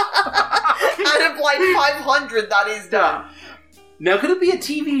 Out of like 500 that he's done. Now, could it be a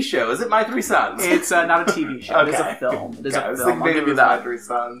TV show? Is it My Three Sons? It's not a TV show. It is a film. It is a film. I'll give you that. My Three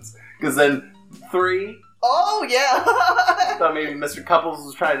Sons. Because then 3... Oh, yeah. I thought maybe Mr. Couples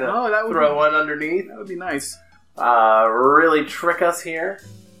was trying to throw one underneath. That would be nice. Really trick us here,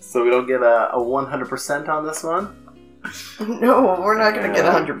 so we don't get a 100% on this one. No, we're not going to get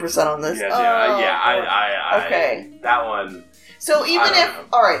 100% on this. Okay. That one. So even if...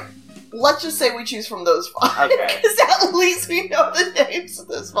 Alright, let's just say we choose from those 5. Okay. Because at least we know the names of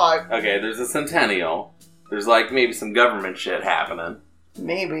those 5. Okay, there's a Centennial. There's, like, maybe some government shit happening.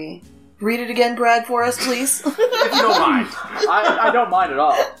 Maybe. Read it again, Brad, for us, please. If you don't mind. I don't mind at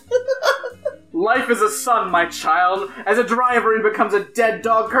all. Life is a son, my child. As a driver, he becomes a dead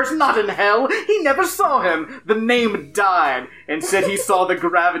dog, cursed not in hell. He never saw him. The name died. Instead, he saw the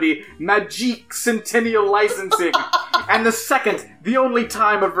gravity, Magique Centennial licensing. And the second, the only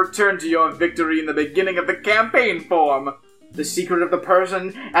time of return to your victory in the beginning of the campaign form. The secret of the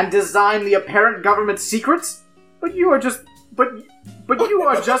person and design the apparent government secrets? But you are just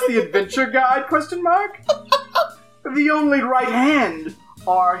the adventure guide, ? The only right hand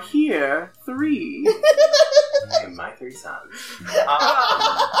are here 3. And My Three Sons.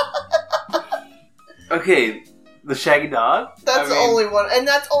 Okay, the Shaggy Dog. That's the only one, and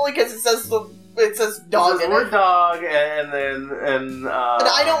that's only because it says dog in it. Word dog, and and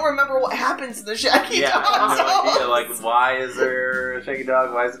I don't remember what happens in the Shaggy Dog. I have no idea. Like, why is there a Shaggy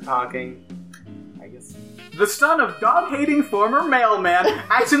Dog? Why is it talking? I guess. The son of dog-hating former mailman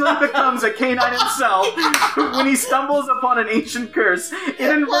accidentally becomes a canine himself when he stumbles upon an ancient curse.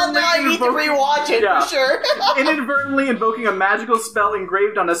 Well, now I need to rewatch it for sure. Inadvertently invoking a magical spell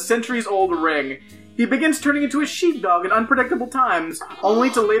engraved on a centuries-old ring. He begins turning into a sheepdog at unpredictable times, only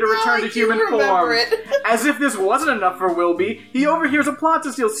to later return to human form. As if this wasn't enough for Wilby, he overhears a plot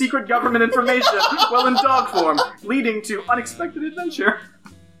to steal secret government information while in dog form, leading to unexpected adventure.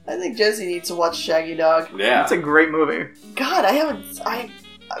 I think Josie needs to watch Shaggy Dog. Yeah. It's a great movie. God, well,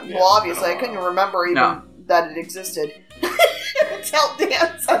 obviously, I couldn't remember even that it existed. Until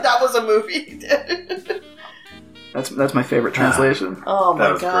Dan said that was a movie he did. That's my favorite translation. Oh my God.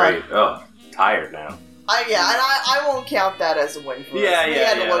 That was great. Oh, tired now. I won't count that as a win for us.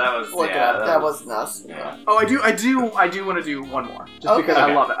 That was us. Yeah. Oh, I do want to do one more, just because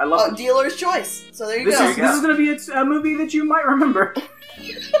I love it. I love it. Dealer's Choice. So there you go. This is going to be a movie that you might remember.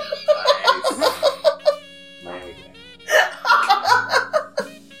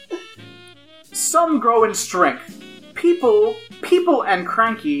 Some grow in strength. People and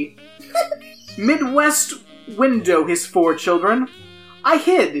cranky. Midwest window his 4 children. I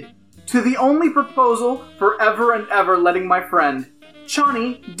hid to the only proposal forever and ever letting my friend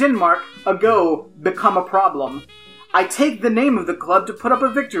Chani, Denmark, ago become a problem. I take the name of the club to put up a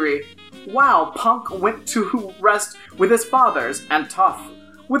victory. Wow, Punk went to rest with his fathers, and tough.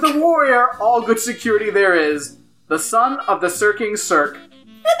 With a warrior, all good security there is. The son of the Cirking Cirque.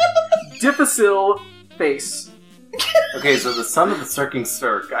 Difficile face. Okay, so the son of the Cirking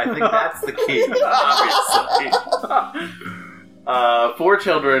Cirque. I think that's the key, obviously. 4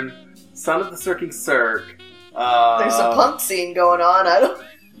 children, son of the Cirking Cirque. There's a punk scene going on. I don't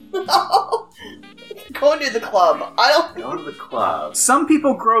know. Going to the club. Going to the club. Some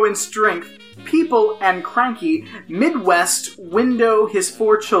people grow in strength. People and cranky. Midwest window his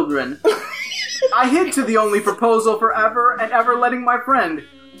 4 children. I hid to the only proposal forever and ever letting my friend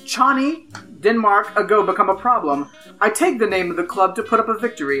Chani, Denmark, ago become a problem. I take the name of the club to put up a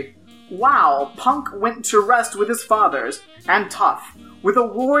victory. Wow, Punk went to rest with his fathers, and tough. With a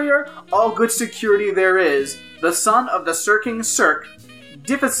warrior, all good security there is. The son of the Cirking Cirque.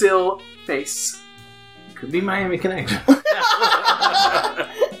 Difficile face. Could be Miami Connection.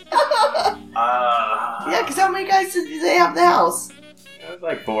 Yeah, because how many guys did they have in the house? It was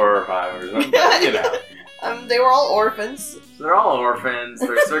like 4 or 5 or something, but, you know. They were all orphans. So they're all orphans.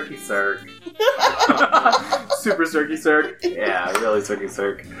 They're Cirky Cirque. Super Cirky Cirque. Yeah, really Cirky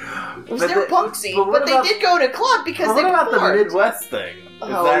Cirque. It was their punk scene, but they did go to club because they performed. What about the Midwest thing? Is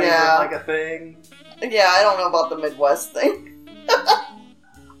that even like a thing? Yeah, I don't know about the Midwest thing.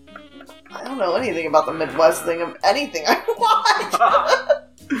 I don't know anything about the Midwest thing of anything I watch.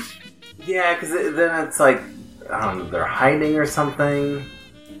 Yeah, because then it's like, they're hiding or something.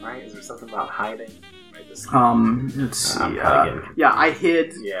 Right? Is there something about hiding? Let's see. I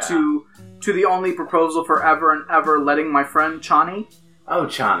hid to the only proposal for ever and ever letting my friend Chani. Oh,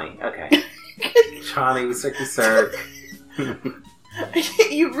 Chani. Okay. Chani, Cirky Cirque.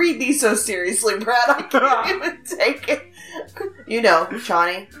 You read these so seriously, Brad. I can't even take it. You know,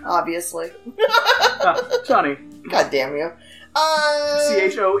 Chani, obviously. Chani. God damn you.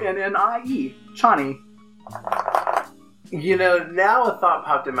 Chonnie. Chani. You know, now a thought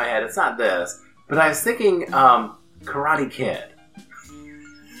popped in my head. It's not this, but I was thinking Karate Kid.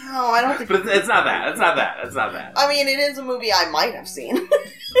 No, I don't think... But it's not that. It's not that. It's not that. I mean, it is a movie I might have seen.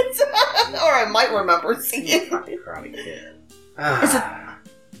 Or I might remember seeing it. Karate Kid. Is it...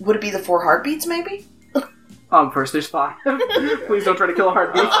 Would it be the 4 Heartbeats, maybe? First there's 5. Please don't try to kill a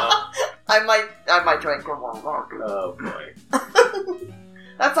heartbeat. I might try and kill one heartbeat. Oh, boy.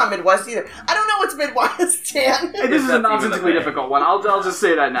 That's not Midwest either. I don't know what's Midwest, Dan. Hey, this is a nonsensically difficult one. I'll just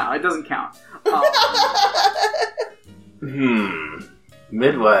say that now. It doesn't count.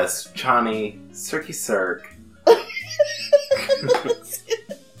 Midwest, Chani, Cirky Cirque.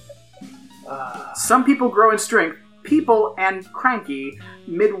 Some people grow in strength. People and cranky.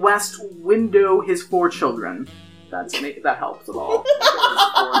 Midwest window his 4 children. That helps at all.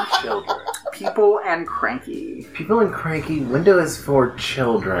 4 children. People and cranky. People and cranky. Window is for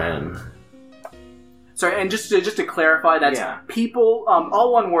children. Sorry, and just to clarify, that's people.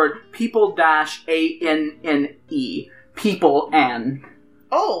 All one word. People -ANNE. People and.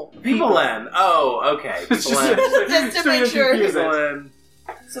 Oh. People and. Oh, okay. People and. Just to make sure. People and.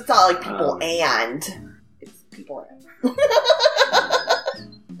 So it's not like people and. It's people and.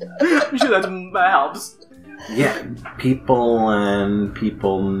 I'm sure that helps. Yeah, people and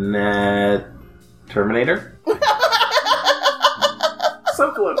people net Terminator.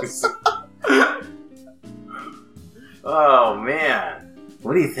 So close. Oh man,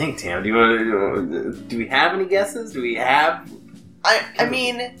 what do you think, Tam? Do we have any guesses? Do we have? I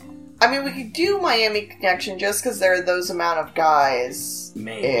mean, we could do Miami Connection just because there are those amount of guys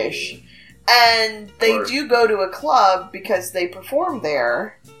ish, and they do go to a club because they perform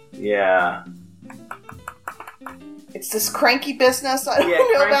there. Yeah. It's this cranky business I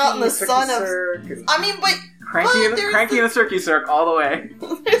don't know about in the son of... I mean, but... Cranky and the Cirky Cirque all the way.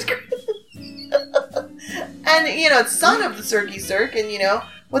 And, it's son of the Cirky Cirque, and,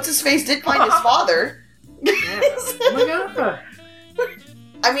 what's-his-face did find his father. Oh my god.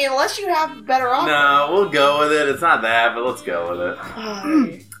 I mean, unless you have a better option. No, we'll go with it. It's not that, but let's go with it.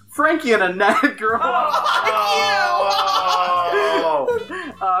 Frankie and Annette grew up.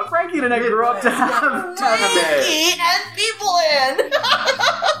 Frankie and Annette grew up to have Frankie and people in.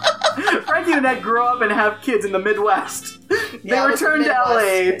 Frankie and Annette grew up and have kids in the Midwest. They return to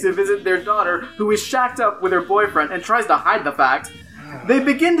LA to visit their daughter, who is shacked up with her boyfriend and tries to hide the fact. They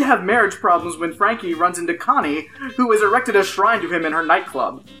begin to have marriage problems when Frankie runs into Connie, who has erected a shrine to him in her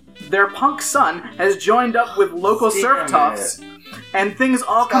nightclub. Their punk son has joined up with local surf toughs, and things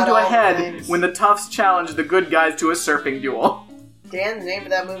all come to a head when the toughs challenge the good guys to a surfing duel. Dan, the name of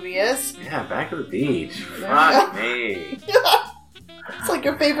that movie is? Yeah, Back to the Beach. Fuck me. It's like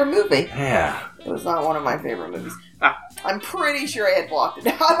your favorite movie. Yeah. It was not one of my favorite movies. I'm pretty sure I had blocked it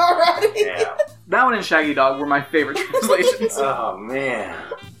out already. Yeah. That one and Shaggy Dog were my favorite translations. Oh, man.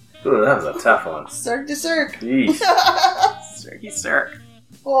 Ooh, that was a tough one. Cirque du Cirque. Cirky Cirque.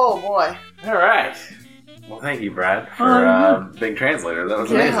 Oh, boy. All right. Well, thank you, Brad, for being translator. That was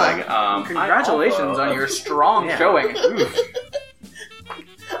amazing. Congratulations on your strong showing.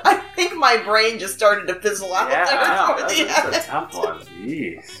 I think my brain just started to fizzle out there. That's a tough one.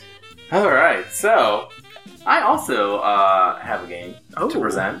 Jeez. All right, so I also have a game to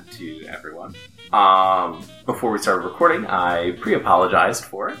present to everyone. Before we started recording, I pre-apologized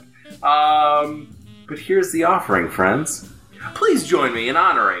for it. But here's the offering, friends. Please join me in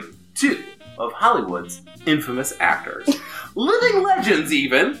honoring 2 of Hollywood's infamous actors, living legends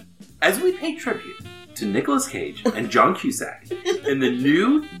even, as we pay tribute to Nicolas Cage and John Cusack in the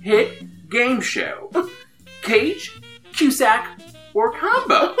new hit game show, Cage, Cusack, or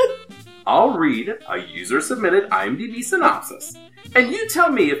Combo. I'll read a user-submitted IMDb synopsis, and you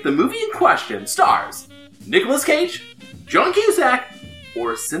tell me if the movie in question stars Nicolas Cage, John Cusack,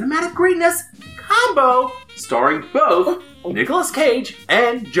 or cinematic greatness Combo starring both Nicolas Cage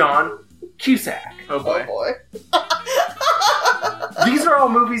and John Cusack. Oh boy. These are all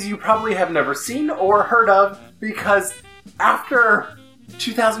movies you probably have never seen or heard of, because after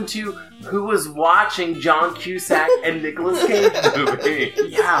 2002, who was watching John Cusack and Nicolas Cage movie?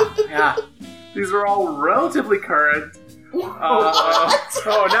 Yeah. These are all relatively current.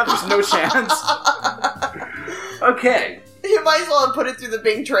 Oh, now there's no chance. Okay. You might as well have put it through the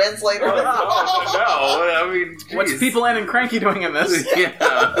Bing translator. No, I mean, geez. What's People Ann and Cranky doing in this?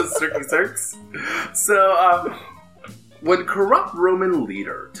 Yeah, Cirky Circs. So, when corrupt Roman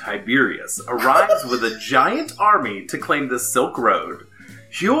leader Tiberius arrives with a giant army to claim the Silk Road,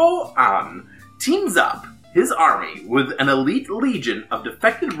 Huo teams up his army with an elite legion of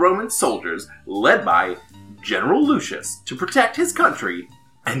defected Roman soldiers led by General Lucius to protect his country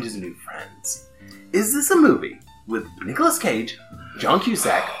and his new friends. Is this a movie with Nicolas Cage, John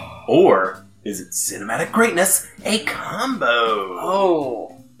Cusack, or is it cinematic greatness, a combo?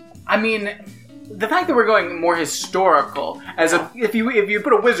 Oh, I mean, the fact that we're going more historical, if you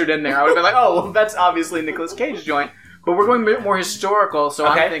put a wizard in there, I would have been like, oh, well, that's obviously Nicolas Cage's joint. But we're going a bit more historical, so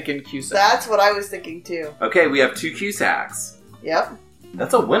Okay. I'm thinking Cusack. That's what I was thinking too. Okay, we have 2 Cusacks. Yep.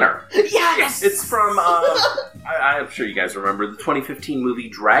 That's a winner. Yes! It's from, I'm sure you guys remember, the 2015 movie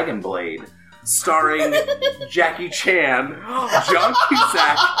Dragon Blade, starring Jackie Chan, John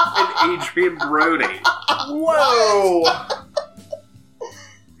Cusack, and Adrian Brody. Whoa!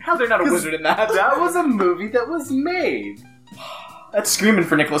 How's there not a wizard in that? That was a movie that was made. That's screaming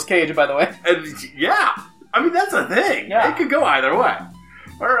for Nicolas Cage, by the way. And yeah, I mean, that's a thing. Yeah. It could go either way.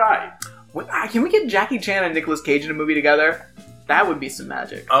 All right. Can we get Jackie Chan and Nicolas Cage in a movie together? That would be some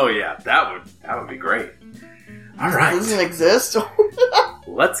magic. Oh yeah, that would be great. All right. Doesn't exist.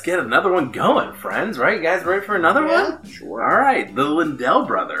 Let's get another one going, friends. Right? You guys ready for another one? Sure. All right. The Lindell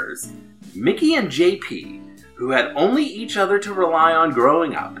brothers, Mickey and JP, who had only each other to rely on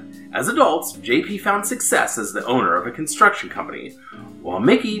growing up. As adults, JP found success as the owner of a construction company, while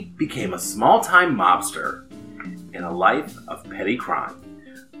Mickey became a small-time mobster in a life of petty crime.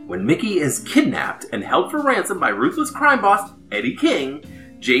 When Mickey is kidnapped and held for ransom by ruthless crime boss Eddie King,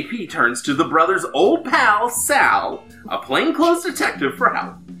 JP turns to the brothers' old pal, Sal, a plainclothes detective, for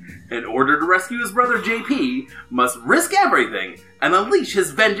help. In order to rescue his brother, JP must risk everything and unleash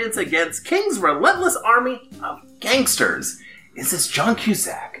his vengeance against King's relentless army of gangsters. Is this John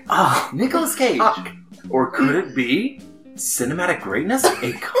Cusack, Nicolas Cage, or could it be cinematic greatness,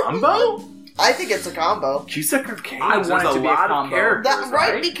 a combo? I think it's a combo. Cusack or Cage? I want There's it to be a lot combo. of characters, That,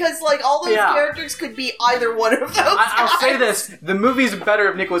 right? Because like all those Yeah. characters could be either one of those. I'll say guys. this: the movie's better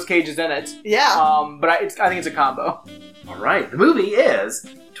if Nicolas Cage is in it. Yeah. But I think it's a combo. All right, the movie is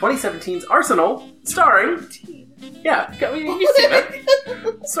 2017's Arsenal, starring... Yeah, you've seen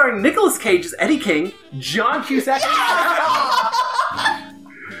it. Starring Nicolas Cage as Eddie King, John Cusack,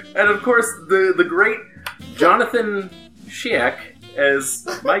 and of course the great Jonathan Schick as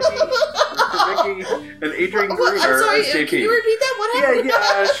Mikey, Mickey, and Adrian Greener I'm sorry, as JP. can you repeat that? What happened?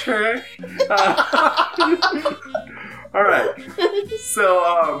 Yeah, sure. All right.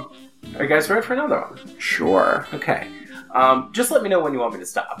 So, are you guys ready for another one? Sure. Okay. Just let me know when you want me to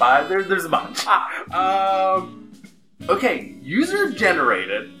stop. There's a bunch. Okay, user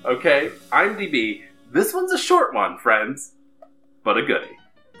generated. Okay, IMDb. This one's a short one, friends, but a goodie.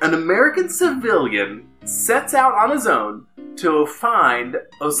 An American civilian sets out on his own to find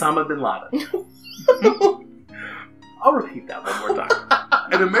Osama bin Laden. I'll repeat that one more time.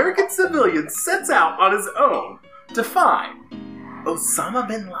 An American civilian sets out on his own to find Osama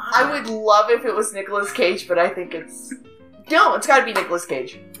bin Laden. I would love if it was Nicolas Cage, but I think it's... No, it's gotta be Nicolas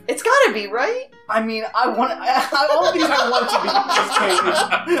Cage. It's gotta be, right? I mean, all of these I want to be Nicolas Cage.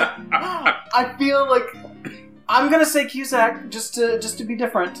 I feel like I'm gonna say Cusack just to be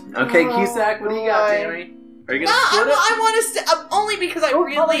different. Okay, Cusack, what do you got, boy. Jamie? Are you No, gonna split it? I want to only because I Go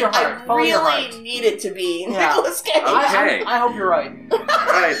follow your heart. Follow your heart. need it to be Yeah. Nicolas Cage. Okay. I hope you're right.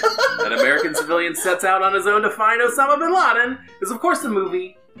 Right. An American civilian sets out on his own to find Osama bin Laden is, of course, the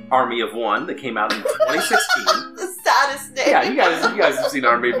movie Army of One that came out in 2016. The saddest name. Yeah, you guys have seen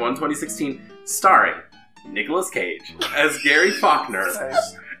Army of One 2016, starring Nicolas Cage as Gary Faulkner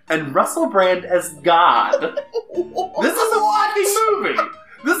and Russell Brand as God. This is a fucking movie.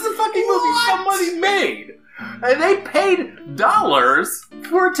 This is a fucking movie somebody made, and they paid dollars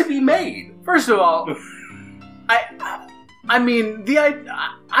for it to be made. First of all, I mean,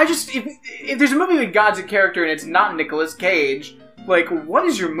 I just if there's a movie with God's a character and it's not Nicolas Cage, like, what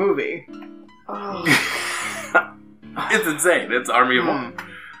is your movie? Oh. It's insane. It's Army of One.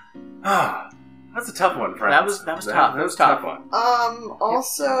 That's a tough one, friends. That was tough. That was a tough one.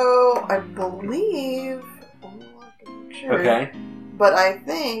 Also, I believe... I'm not sure. Okay. But I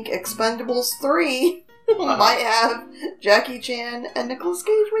think Expendables 3 might have Jackie Chan and Nicolas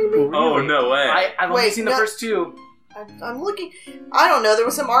Cage, maybe? Oh, no way. I've only Wait, seen the no. first two. I'm looking. I don't know. There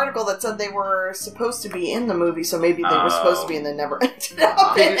was some article that said they were supposed to be in the movie, so maybe they were supposed to be and then never ended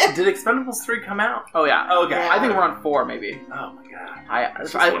up in it. Did Expendables 3 come out? Oh, yeah. Okay. I think we're on 4, maybe. Oh my god.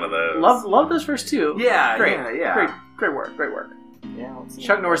 It's just one of those. Love those first two. Yeah, Great. yeah. Great work. Yeah, let's see.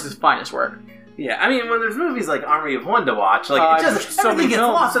 Chuck Norris's finest work. Yeah, I mean, when there's movies like Army of One to watch, like, it just so many everything gets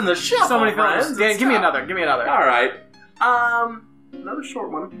films. lost in the shuffle, So many friends. films. Give me another. All right. Another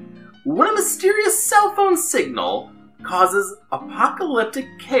short one. When a mysterious cell phone signal causes apocalyptic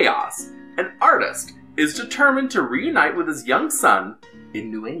chaos, an artist is determined to reunite with his young son in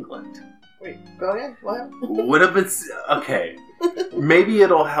New England. Wait, go ahead. What? Would have been okay. Maybe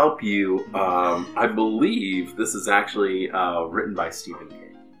it'll help you. I believe this is actually written by Stephen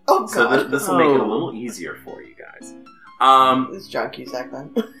King. Oh, God. So this will make it a little easier for you guys. It's John Cusack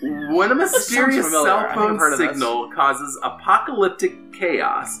then. When a mysterious familiar. cell I think I've phone heard of this. signal causes apocalyptic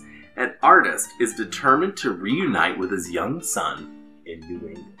chaos, an artist is determined to reunite with his young son in New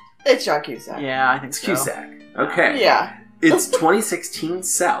England. It's John Cusack. Yeah, I think It's so. Cusack. Okay. Yeah. It's 2016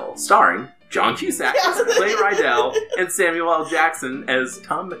 Cell, starring John Cusack as Clay Rydell and Samuel L. Jackson as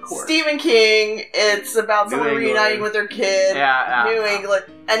Tom McCourt. Stephen King. It's about New someone England. reuniting with their kid. Yeah. New England.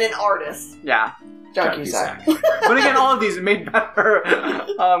 And an artist. Yeah. John Cusack. But again, all of these are made better,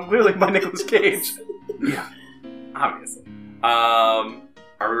 clearly by Nicolas Cage. Yeah, obviously.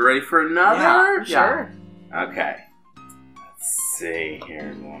 Are we ready for another? Yeah. Sure. Okay. Let's see.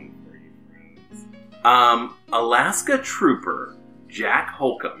 Here's one for you, friends. Alaska Trooper Jack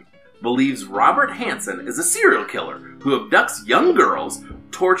Holcomb believes Robert Hansen is a serial killer who abducts young girls,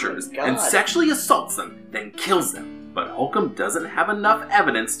 tortures, and sexually assaults them, then kills them. But Holcomb doesn't have enough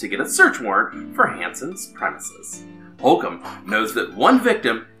evidence to get a search warrant for Hansen's premises. Holcomb knows that one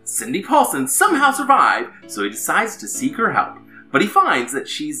victim, Cindy Paulson, somehow survived, so he decides to seek her help. But he finds that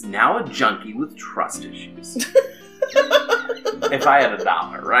she's now a junkie with trust issues. If I had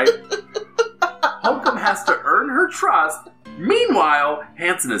 $1, right? Holcomb has to earn her trust. Meanwhile,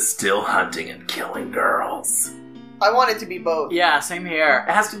 Hansen is still hunting and killing girls. I want it to be both. Yeah, same here.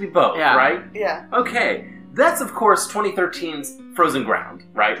 It has to be both, Yeah. right? Yeah. Okay. That's, of course, 2013's Frozen Ground,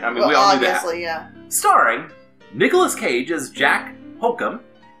 right? I mean, Well, we all knew that. obviously, yeah. Starring Nicolas Cage as Jack Holcomb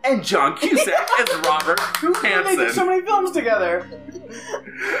and John Cusack as Robert We're making so Hansen. many films together.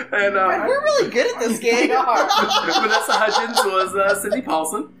 And Man, we're really good at this game. We are. Vanessa Hudgens was Cindy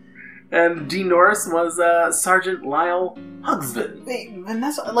Paulson. And Dean Norris was Sergeant Lyle Hugsman. Wait,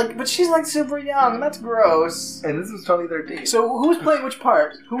 Vanessa, but she's super young. That's gross. And this was 2013. So who's playing which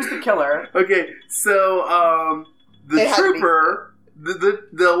part? Who's the killer? Okay, so the It had to be- trooper,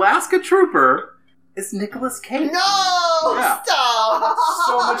 the Alaska trooper, is Nicolas Cage. No! Yeah. Stop!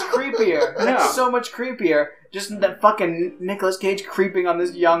 So much creepier. Yeah. That's so much creepier. Just that fucking Nicolas Cage creeping on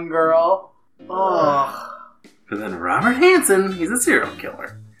this young girl. Ugh. But then Robert Hansen, he's a serial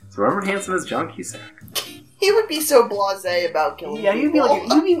killer. So Robert Hansen is John Cusack. He would be so blasé about killing Yeah, you'd be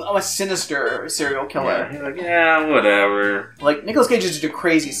people. a sinister serial killer. Yeah, like, yeah, whatever. Like Nicolas Cage is just a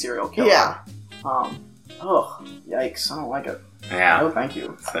crazy serial killer. Yeah. Yikes! I don't like it. Yeah. No, thank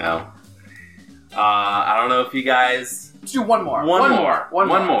you. So, I don't know if you guys. Let's do one more. One more. One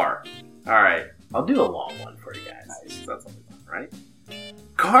more. All right, I'll do a long one for you guys. Nice. That's all we want, right?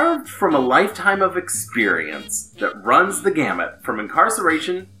 Carved from a lifetime of experience that runs the gamut from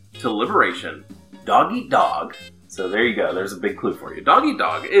incarceration to liberation, Dog Eat Dog. So there you go. There's a big clue for you. Dog Eat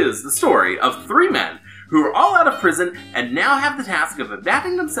Dog is the story of 3 men who are all out of prison and now have the task of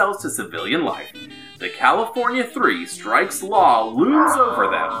adapting themselves to civilian life. The California 3 strikes law looms over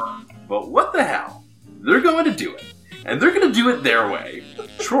them. But what the hell? They're going to do it. And they're going to do it their way.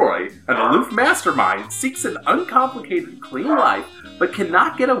 Troy, an aloof mastermind, seeks an uncomplicated, clean life, but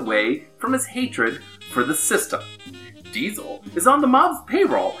cannot get away from his hatred for the system. Diesel is on the mob's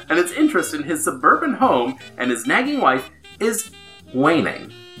payroll, and his interest in his suburban home and his nagging wife is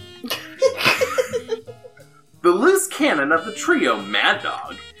waning. The loose cannon of the trio, Mad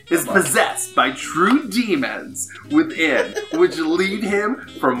Dog, is possessed by true demons within, which lead him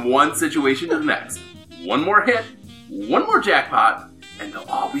from one situation to the next. One more hit, one more jackpot, and they'll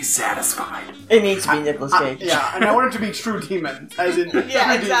all be satisfied. It needs to be Nicolas Cage. Yeah, and I want it to be True Demons, as in Yeah,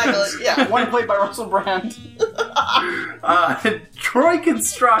 true exactly, demons. yeah. One played by Russell Brand. Troy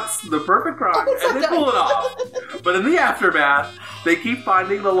constructs the perfect crime, and they pull it off. But in the aftermath, they keep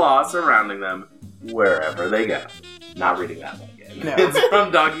finding the law surrounding them wherever they go. Not reading that one again. No. It's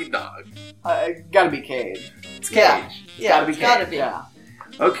from Dog Eat Dog. Gotta be Cage. It's Cage. Yeah. Yeah, Gotta be it's gotta Cage. be. Yeah.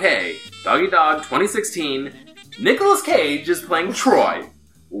 Okay, Dog Eat Dog 2016. Nicolas Cage is playing Troy.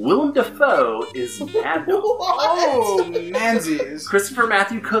 Willem Dafoe is Mad Dog. Oh, manzies. Christopher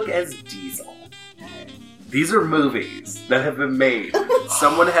Matthew Cook as Diesel. These are movies that have been made.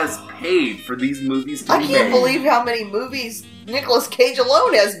 Someone has paid for these movies to be made. I can't believe how many movies Nicolas Cage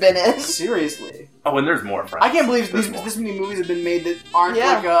alone has been in. Seriously. Oh, and there's more, friends. I can't believe this many movies have been made that aren't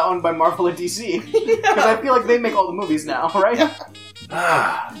owned by Marvel or DC. Because I feel like they make all the movies now, right?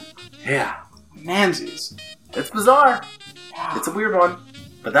 Yeah. Mansies. It's bizarre. It's a weird one.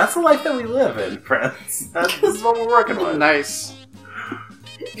 But that's the life that we live in, friends. This is what we're working with. Nice.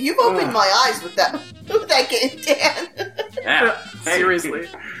 You've opened my eyes with that game, Dan. Yeah. Hey. Seriously.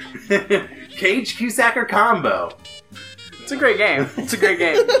 Cage Cusacker combo. It's a great game. It's a great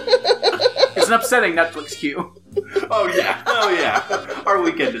game. It's an upsetting Netflix queue. Oh yeah. Our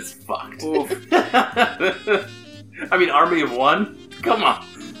weekend is fucked. I mean, Army of One? Come on.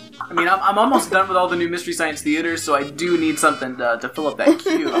 I mean, I'm almost done with all the new Mystery Science Theaters, so I do need something to fill up that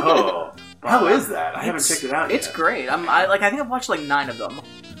queue. Oh. How is that? I haven't checked it out yet. It's great. I think I've watched like 9 of them.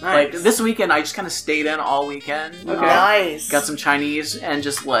 Nice. Like this weekend, I just kind of stayed in all weekend. Okay. Nice. Got some Chinese and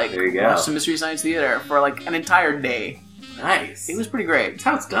just like There you go. watched some Mystery Science Theater for like an entire day. Nice. It was pretty great. That's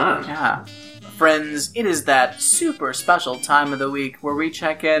how it's done. Yeah. Friends, it is that super special time of the week where we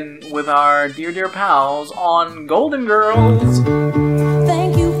check in with our dear pals on Golden Girls.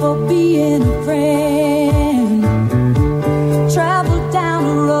 Thank you for being a friend. Travel down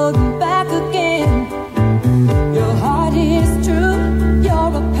the road and back again. Your heart is true.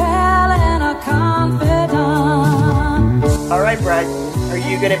 You're a pal and a confidant. All right, Brad. Are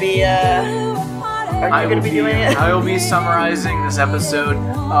you gonna be? Are you gonna be doing it? I will be summarizing this episode,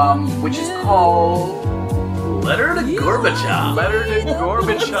 which is called Letter to Gorbachev. Letter to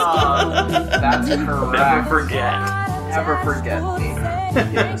Gorbachev. That's correct. Never forget. Never forget me.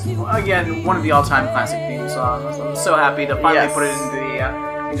 Yes. Again, one of the all-time classic theme songs. I'm so happy to finally put it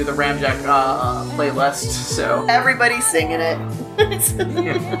into the Ramjack playlist. So Everybody's singing it.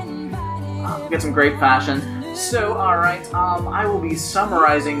 get some great fashion. So, alright, I will be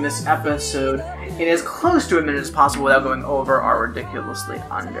summarizing this episode in as close to a minute as possible without going over or ridiculously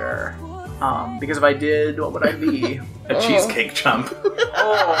under. Because if I did, what would I be? A cheesecake chump.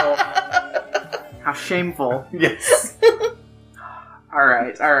 Oh, how shameful. Yes.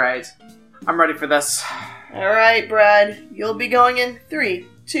 Alright. I'm ready for this. All right, Brad. You'll be going in 3,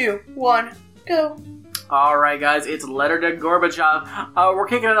 2, 1, go. Alright guys, it's Letter to Gorbachev. We're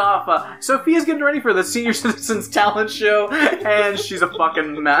kicking it off. Sophia's getting ready for the Senior Citizens Talent Show, and she's a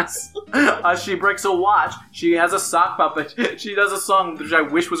fucking mess. She breaks a watch. She has a sock puppet. She does a song which I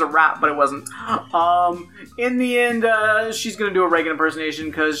wish was a rap, but it wasn't. In the end, she's gonna do a Reagan impersonation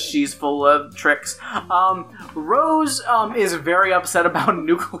because she's full of tricks. Rose is very upset about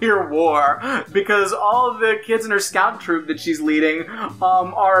nuclear war because all of the kids in her scout troop that she's leading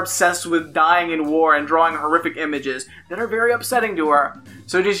are obsessed with dying in war and drawing horrific images that are very upsetting to her.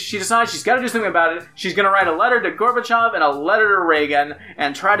 So she decides she's got to do something about it. She's going to write a letter to Gorbachev and a letter to Reagan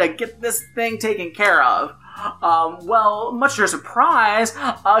and try to get this thing taken care of. Well, much to her surprise,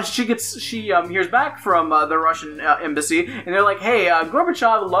 she hears back from the Russian embassy, and they're like, hey,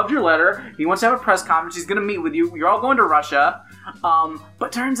 Gorbachev loved your letter. He wants to have a press conference. He's going to meet with you. You're all going to Russia.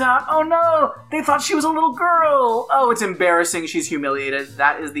 But turns out, oh no, they thought she was a little girl. Oh, it's embarrassing. She's humiliated.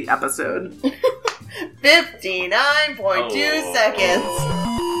 That is the episode. 59.2 seconds.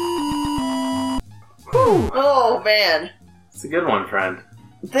 Whew. Oh, man. It's a good one, friend.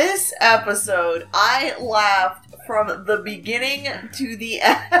 This episode, I laughed from the beginning to the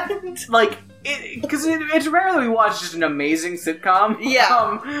end. Like, because it's rare that we watch just an amazing sitcom.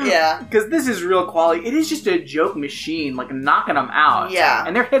 Yeah. Because this is real quality. It is just a joke machine, like knocking them out. Yeah.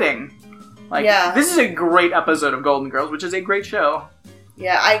 And they're hitting. Like, this is a great episode of Golden Girls, which is a great show.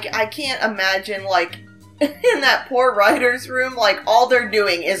 Yeah, I can't imagine, like, in that poor writer's room, like, all they're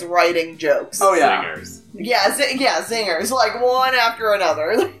doing is writing jokes. Oh, yeah. Singers. Yeah, zingers, like, one after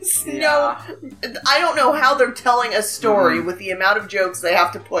another. No, I don't know how they're telling a story with the amount of jokes they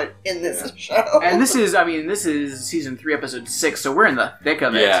have to put in this show. And this is season 3, episode 6, so we're in the thick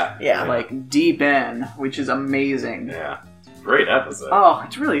of it. Yeah. Like, deep in, which is amazing. Yeah. Great episode. Oh,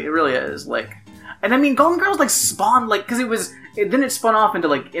 it really is. Like, and I mean, Golden Girls, like, spawned, like, because then it spun off into,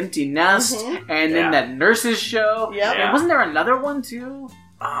 like, Empty Nest, and then that Nurses show. Yep. And wasn't there another one, too?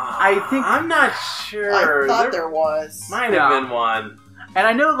 I think... I'm not sure. I thought there was. Might have been one. And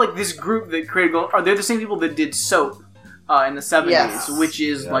I know, like, this group that created Golden... they're the same people that did Soap in the 70s, which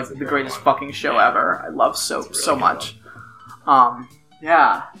is, like, the greatest fucking show ever. I love Soap so much.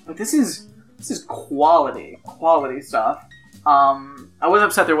 Yeah. But this is quality stuff. I was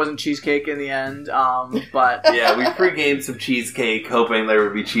upset there wasn't cheesecake in the end, but... Yeah, we pre-gamed some cheesecake, hoping there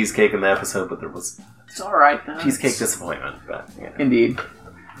would be cheesecake in the episode, but there was... It's alright, though. Cheesecake disappointment, but, Indeed.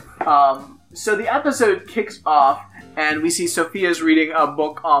 So the episode kicks off, and we see Sophia's reading a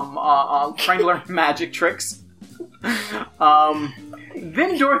book trying to learn magic tricks.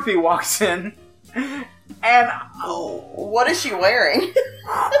 Then Dorothy walks in, and what is she wearing?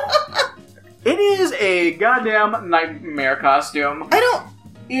 it is a goddamn nightmare costume. I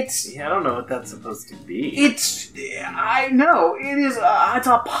don't know what that's supposed to be. I know, it is, it's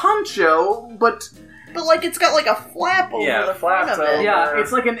a poncho, but like it's got like a flap over the front of it. Yeah,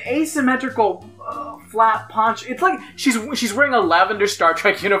 it's like an asymmetrical flat poncho. It's like she's wearing a lavender Star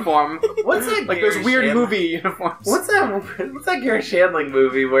Trek uniform. What's that? Like those weird movie uniforms. What's that Gary Shandling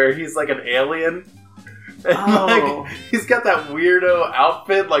movie where he's like an alien? And he's got that weirdo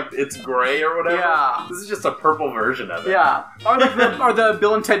outfit, like it's gray or whatever. Yeah. This is just a purple version of it. Yeah. Or like the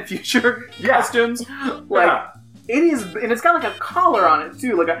Bill and Ted Future costumes. Like it is, and it's got like a collar on it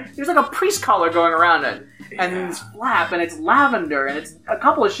too. There's like a priest collar going around it, and then this flap, and it's lavender, and it's a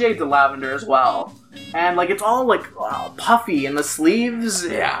couple of shades of lavender as well, and like it's all like puffy in the sleeves.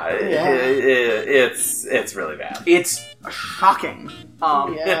 It's really bad. It's shocking.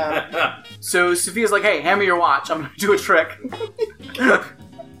 So Sophia's like, "Hey, hand me your watch. I'm gonna do a trick."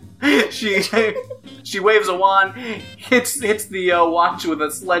 She waves a wand, hits the watch with a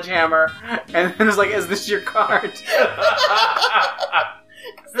sledgehammer, and then is like, "Is this your card?" It's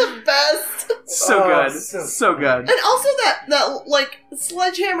the best. So good. So good. And also that like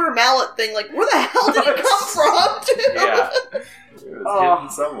sledgehammer mallet thing, like where the hell did it come from, too? Yeah. It was hidden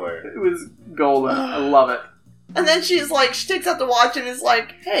somewhere. It was golden. I love it. And then she takes out the watch and is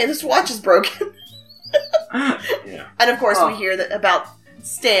like, "Hey, this watch is broken." Yeah. And of course we hear that about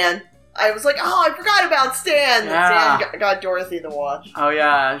Stan. I was like, I forgot about Stan. Yeah. Stan got Dorothy the watch. Oh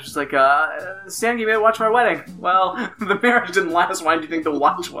yeah, she's like, Stan gave me a watch for my wedding. Well, the marriage didn't last. Why do you think the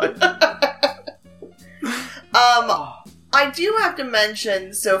watch would? I do have to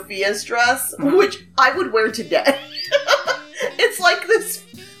mention Sophia's dress, which I would wear today. It's like this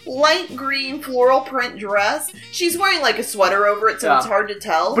light green floral print dress. She's wearing like a sweater over it, so it's hard to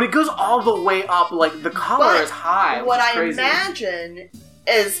tell. But it goes all the way up, like the collar is high. What I crazy. Imagine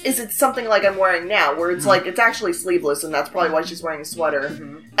is it's something like I'm wearing now, where it's like it's actually sleeveless, and that's probably why she's wearing a sweater,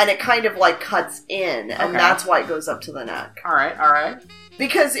 and it kind of like cuts in, and that's why it goes up to the neck. All right.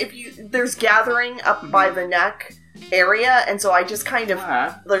 Because there's gathering up by the neck area, and so I just kind of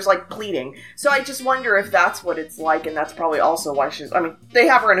there's like pleating, so I just wonder if that's what it's like, and that's probably also why they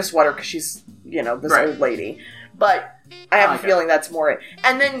have her in a sweater because she's this old lady, but I have a feeling that's more it.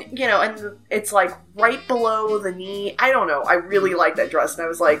 And then and it's like right below the knee. I don't know, I really like that dress, and I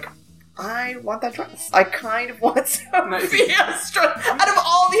was like, I want that dress. I kind of want Sophia's dress out of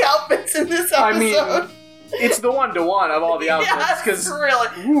all the outfits in this episode. I mean, it's the one-to-one of all the outfits, because really,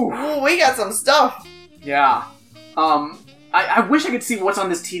 we got some stuff. Yeah. I wish I could see what's on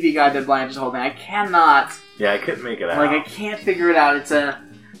this TV guide that Blanche is holding. I cannot. Yeah, I couldn't make it out. Like, I can't figure it out. It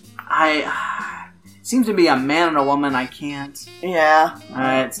seems to be a man and a woman. I can't. Yeah.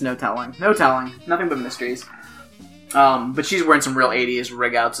 It's no telling. No telling. Nothing but mysteries. But she's wearing some real 80s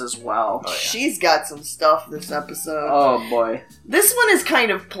rig outs as well. Oh, yeah. She's got some stuff this episode. Oh, boy. This one is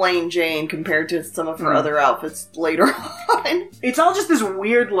kind of plain Jane compared to some of her other outfits later on. It's all just this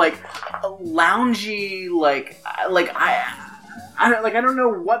weird, like, loungy, I don't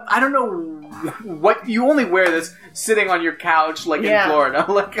know what you only wear this sitting on your couch, like, in Florida.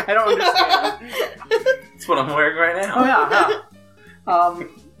 Like, I don't understand. That's what I'm wearing right now. Oh, yeah.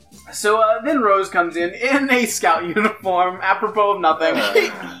 So then Rose comes in a scout uniform, apropos of nothing.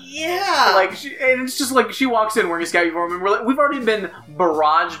 Yeah. And it's just like she walks in wearing a scout uniform, and we've already been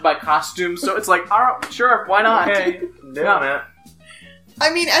barraged by costumes, so it's like, all right, sure, why not? Okay, doing it.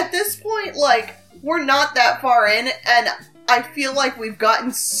 I mean, at this point, we're not that far in, and I feel like we've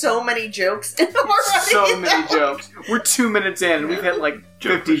gotten so many jokes in already. So many jokes. We're 2 minutes in, and we've hit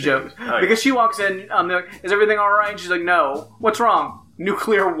 50 jokes. Oh, yeah. Because she walks in, they're like, is everything alright? She's like, no. What's wrong?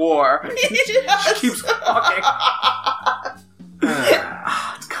 Nuclear war. Yes. She keeps walking.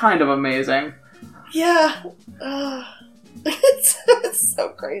 It's kind of amazing. Yeah. It's so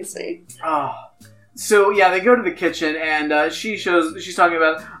crazy. So, yeah, they go to the kitchen, and she's talking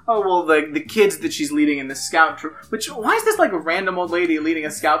about, the kids that she's leading in the scout troop. Why is this, a random old lady leading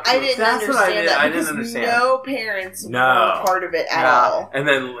a scout troop? I didn't understand that. I didn't understand. No parents were part of it at all. And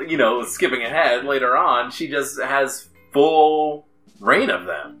then, skipping ahead, later on, she just has full reign of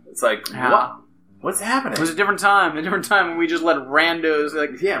them. It's like, what's happening? It was a different time when we just let randos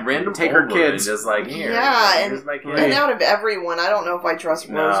random take her kids. Just here. Yeah, here's my kid. And out of everyone, I don't know if I trust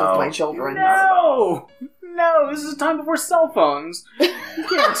Rose with my children. No, this is a time before cell phones. You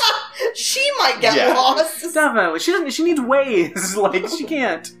can't. She might get lost. Definitely, she needs Waze. She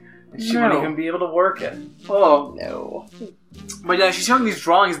can't. She wouldn't even be able to work it. Oh. No. But yeah, she's showing these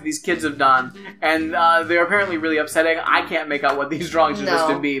drawings that these kids have done, and they're apparently really upsetting. I can't make out what these drawings are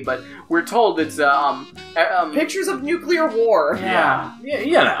supposed to be, but we're told it's pictures of nuclear war. Yeah,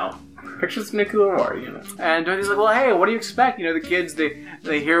 you know. Pictures of nuclear war, you know. And Dorothy's like, well, hey, what do you expect? You know, the kids, they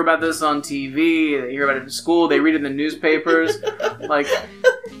hear about this on TV, they hear about it in school, they read it in the newspapers. Like,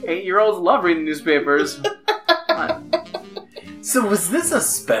 8-year-olds love reading newspapers. So was this a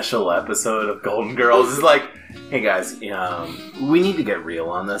special episode of Golden Girls? It's like, hey guys, we need to get real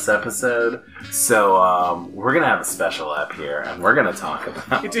on this episode, so we're going to have a special ep here, and we're going to talk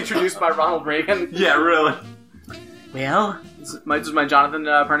about... It's introduced by Ronald Reagan. Yeah, really. Well, this is my Jonathan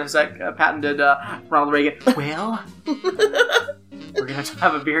Pernisek patented Ronald Reagan. Well, we're going to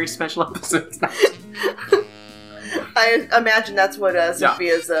have a very special episode tonight. I imagine that's what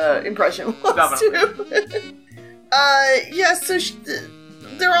Sophia's impression was, Definitely. too. So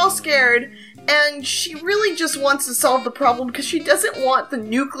they're all scared, and she really just wants to solve the problem because she doesn't want the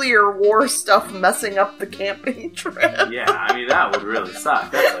nuclear war stuff messing up the camping trip. Yeah, I mean, that would really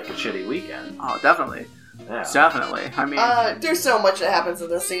suck. That's like a shitty weekend. Oh, definitely. Yeah. Definitely. I mean... there's so much that happens in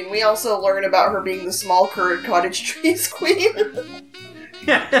this scene. We also learn about her being the small curd cottage trees queen.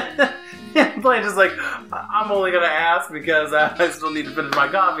 Yeah. Blanche is like, I'm only going to ask because I still need to finish my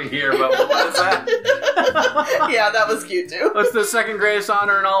coffee here, but what is that? Yeah, that was cute too. It's the second greatest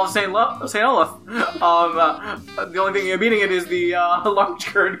honor in all of St. Olaf. The only thing you're beating it is the large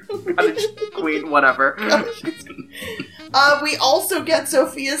curd cottage queen, whatever. We also get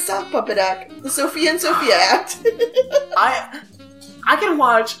Sophia's sock puppet act. The Sophia and Sophia act. I can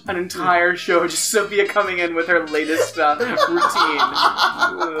watch an entire show just Sophia coming in with her latest routine.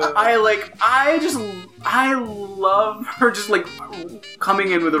 I love her just like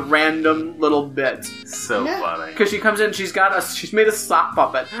coming in with a random little bit. So funny. Because she comes in, she's made a sock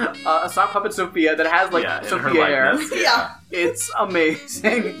puppet, Sophia that has like Sophia hair. Yeah, it's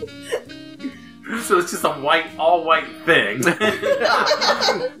amazing. So it's just a all white thing.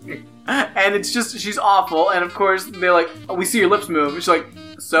 And it's just, she's awful, and of course, they're like, oh, we see your lips move. She's like,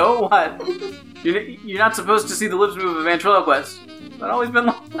 so what? You're not supposed to see the lips move of a ventriloquist. It's always been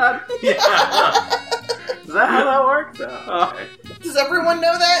like that. Yeah. Is that how that works? Okay. Does everyone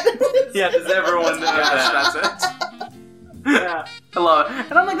know that? Yeah, does everyone know that? That's it. Yeah. I love it.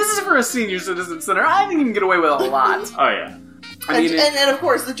 And I'm like, this is for a senior citizen center. I think you can get away with a lot. Oh, yeah. And of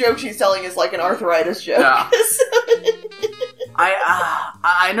course, the joke she's telling is like an arthritis joke. Yeah.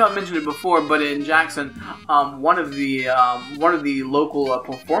 I know I mentioned it before, but in Jackson, one of the local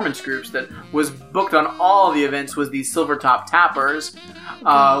performance groups that was booked on all the events was the Silvertop Tappers,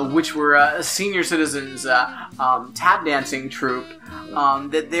 which were senior citizens tap dancing troupe.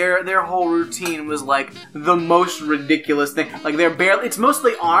 That their whole routine was like the most ridiculous thing. Like it's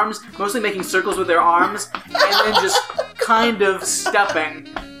mostly arms, mostly making circles with their arms, and then just kind of stepping.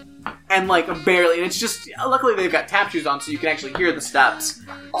 And like barely, and it's just, luckily they've got tap shoes on so you can actually hear the steps.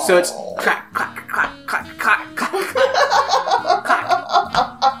 So it's clack, clack, clack, clack, clack, clack, clack, clack.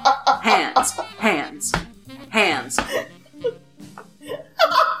 Hands.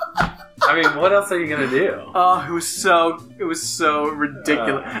 I mean, what else are you gonna do? Oh, it was so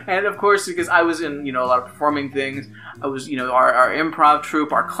ridiculous. And of course, because I was in, a lot of performing things, I was, our improv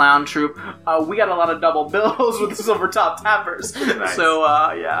troupe, our clown troupe, we got a lot of double bills with the Silvertop Tappers. Nice. So,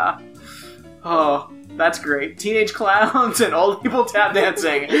 yeah. Oh, that's great. Teenage clowns and old people tap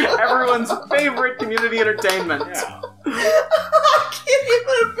dancing. Everyone's favorite community entertainment. Yeah. I can't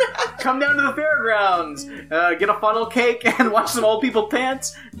even imagine. Come down to the fairgrounds, get a funnel cake, and watch some old people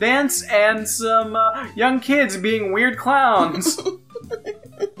dance, and some young kids being weird clowns.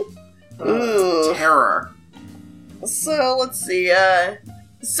 Terror. So, let's see,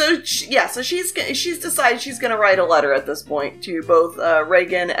 So she's decided she's going to write a letter at this point to both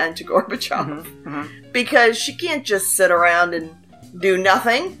Reagan and to Gorbachev. Because she can't just sit around and do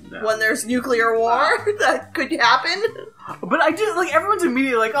nothing when there's nuclear war. That could happen. But I do, everyone's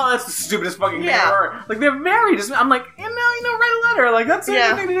immediately like, oh, that's the stupidest fucking thing ever. Like, they're married. I'm like, write a letter. Like, that's the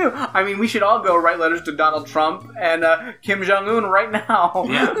only thing to do. I mean, we should all go write letters to Donald Trump and Kim Jong-un right now.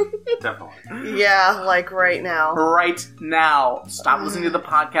 Yeah, definitely. Yeah, like right now. Right now. Stop listening to the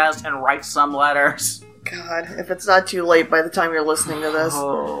podcast and write some letters. God, if it's not too late by the time you're listening to this.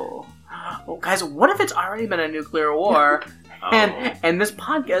 Oh, guys, what if it's already been a nuclear war? And this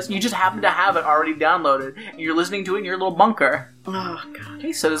podcast, you just happen to have it already downloaded, and you're listening to it in your little bunker. Oh, God.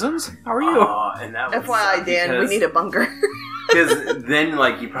 Hey, citizens, how are you? And that was FYI, Dan, we need a bunker. Because then,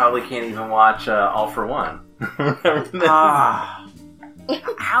 you probably can't even watch All for One.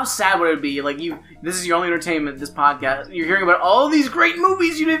 how sad would it be? Like, this is your only entertainment, this podcast. You're hearing about all these great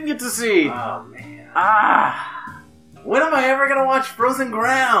movies you didn't get to see. Oh, man. When am I ever gonna watch Frozen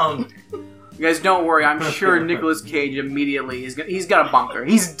Ground? You guys, don't worry. I'm sure Nicolas Cage immediately he's got a bunker.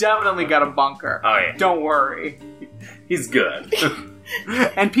 He's definitely got a bunker. Oh, yeah. Don't worry. He's good.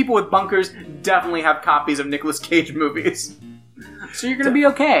 And people with bunkers definitely have copies of Nicolas Cage movies. So you're gonna be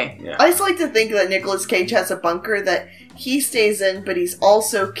okay. Yeah. I just like to think that Nicolas Cage has a bunker that he stays in, but he's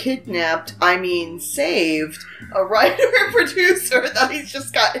also kidnapped, saved, a writer and producer that he's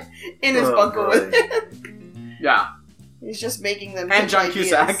just got in his bunker with him. Yeah. He's just making them And pitch John ideas.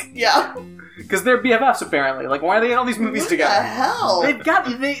 Cusack. Yeah. Because they're BFFs, apparently. Like, why are they in all these movies What together? the hell?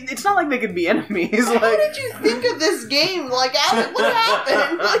 It's not like they could be enemies. How did you think of this game? Like, what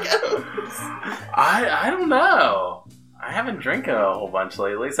happened? I don't know. I haven't drank a whole bunch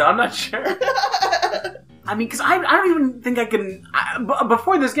lately, so I'm not sure. I mean, because I don't even think I can...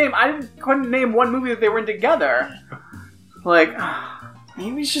 before this game, I couldn't name one movie that they were in together. Like...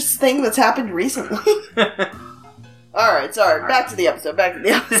 Maybe it's just a thing that's happened recently. Alright, sorry. Back to the episode.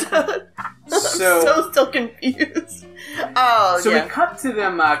 So, I'm so still confused. Oh, so yeah. we cut to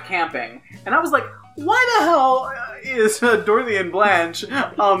them camping, and I was like, why the hell is Dorothy and Blanche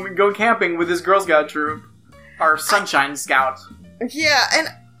go camping with this Girl Scout troop? Our Sunshine Scout. Yeah, and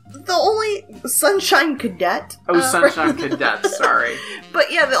the only... Sunshine Cadet? Oh, Sunshine Cadets, sorry.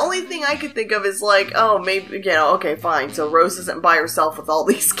 But yeah, the only thing I could think of is like, oh, maybe, okay, fine. So Rose isn't by herself with all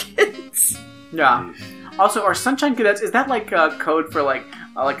these kids. Yeah. Also, are Sunshine Cadets, is that like code for like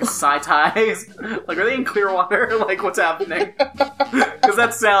a sci-tie? Like, are they in Clearwater? Like, what's happening? Because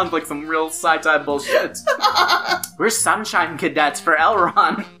that sounds like some real sci-tie bullshit. We're Sunshine Cadets for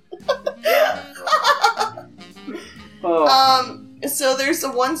Elrond. Oh. So there's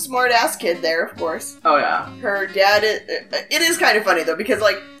the one smart-ass kid there, of course. Oh, yeah. Her dad it is kind of funny, though, because,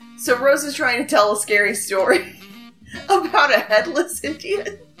 like, so Rose is trying to tell a scary story about a headless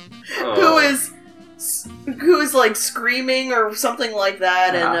Indian who is like screaming or something like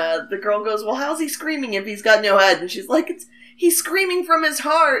that, and the girl goes, well, how's he screaming if he's got no head? And she's like, he's screaming from his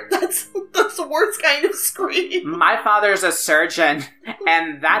heart. That's the worst kind of scream. My father's a surgeon,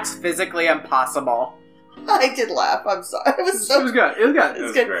 and that's physically impossible. I did laugh. I'm sorry. It was good. It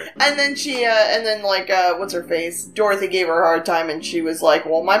was good. Great. And then she, what's her face? Dorothy gave her a hard time, and she was like,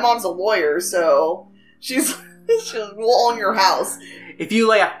 well, my mom's a lawyer, so she's we'll own your house. If you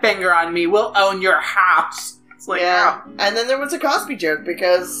lay a finger on me, we'll own your house. It's like, yeah. And then there was a Cosby joke,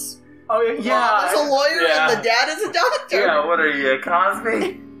 because oh, yeah. mom is a lawyer and the dad is a doctor. Yeah, what are you,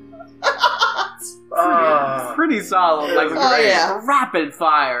 Cosby? Pretty solid. Like, yeah. Rapid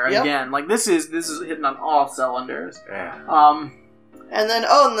fire Yep. again. Like, this is hitting on all cylinders. Yeah. And then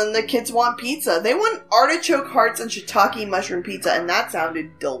the kids want pizza. They want artichoke hearts and shiitake mushroom pizza, and that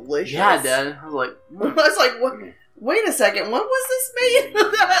sounded delicious. Yeah, it did. I was like, I was like, what? Wait a second, when was this made?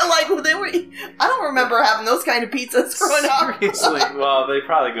 Like, they were... I don't remember having those kind of pizzas growing up. seriously. Well, they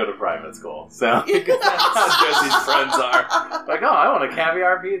probably go to private school, so that's how Josie's friends are. Like, oh, I want a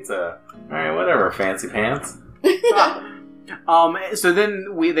caviar pizza. Alright, whatever, fancy pants. So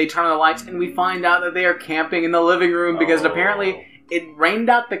then they turn on the lights, and we find out that they are camping in the living room, because apparently it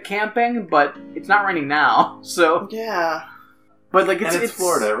rained out the camping, but it's not raining now, so... Yeah. But, like, it's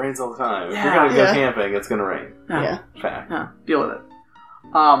Florida, it rains all the time. Yeah. If you're gonna go camping, it's gonna rain. Yeah. Fact. Yeah, deal with it.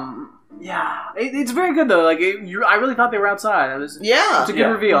 Yeah, it's very good though. Like, I really thought they were outside. It's a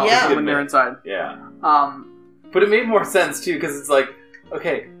good reveal when they're inside. Yeah. But it made more sense too, because it's like,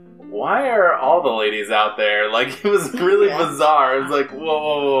 okay, why are all the ladies out there? Like, it was really bizarre. It was like,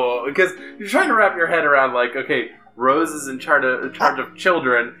 whoa, because you're trying to wrap your head around, like, okay, Rose is in charge of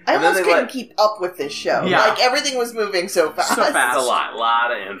children. I almost couldn't keep up with this show. Yeah. Like, everything was moving so fast. So fast. It's a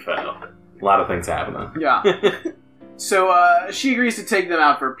lot of info. A lot of things happening. Yeah. So, she agrees to take them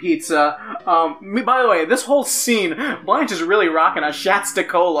out for pizza. By the way, this whole scene, Blanche is really rocking a Shasta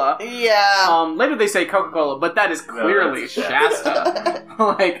Cola. Yeah. Later they say Coca-Cola, but that is clearly Shasta.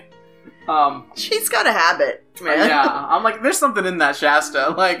 Like, she's got a habit, man. Yeah. I'm like, there's something in that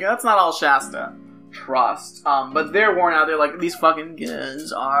Shasta. Like, that's not all Shasta. Trust. But they're worn out. They're like, these fucking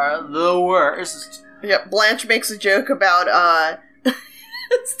kids are the worst. Yeah, Blanche makes a joke about,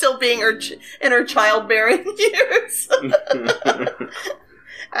 still being in her childbearing years.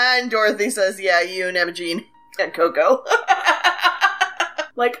 And Dorothy says, yeah, you and Imogene and Coco.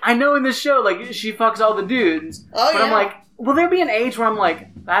 Like, I know in this show, like, she fucks all the dudes. Oh, but I'm like, will there be an age where I'm like,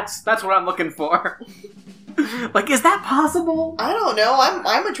 that's what I'm looking for? Like, is that possible? I don't know.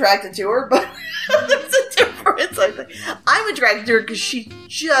 I'm attracted to her, but it's a different performance, I think. I'm attracted to her because she's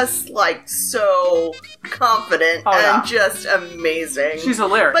just, like, so confident and just amazing. She's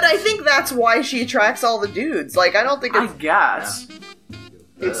hilarious. But I think that's why she attracts all the dudes. Like, I don't think it's... I guess.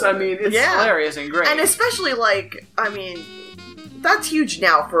 It's hilarious and great. And especially, like, I mean, that's huge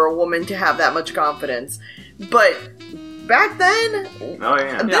now for a woman to have that much confidence. But back then,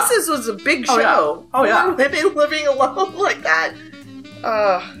 this was a big show. Oh, yeah. For women living alone like that.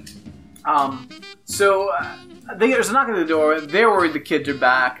 So there's a knock at the door. They're worried the kids are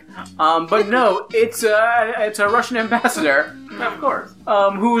back. But no, it's a Russian ambassador, Of course.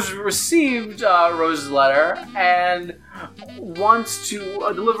 who's received Rose's letter and wants to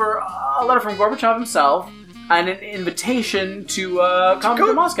deliver a letter from Gorbachev himself and an invitation to come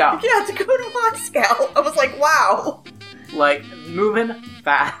to Moscow. Yeah, to go to Moscow. I was like, wow. Like, moving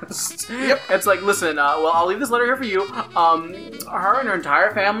fast. Yep. It's like, listen, I'll leave this letter here for you. Her and her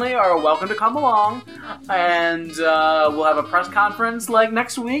entire family are welcome to come along, and we'll have a press conference, like,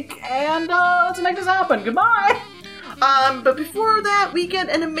 next week, and let's make this happen. Goodbye! But before that, we get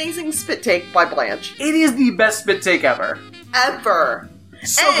an amazing spit take by Blanche. It is the best spit take ever. Ever.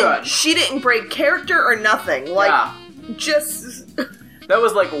 So and good. She didn't break character or nothing. Like, just... That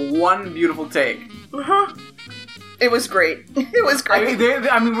was, like, one beautiful take. Uh-huh. It was great. It was great.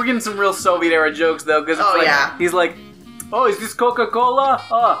 We're getting some real Soviet-era jokes, though, because he's like, oh, is this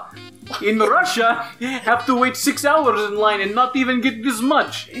Coca-Cola? In Russia, have to wait 6 hours in line and not even get this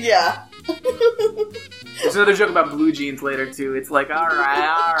much. Yeah. There's another joke about blue jeans later, too. It's like, all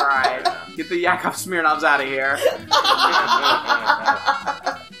right. Get the Yakov Smirnovs out of here.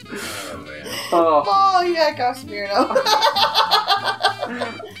 Oh, Yakov Smirnov.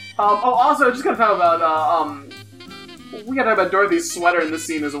 Also, just gotta talk about, we gotta talk about Dorothy's sweater in this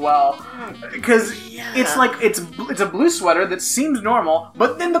scene as well. Because it's like, it's a blue sweater that seems normal,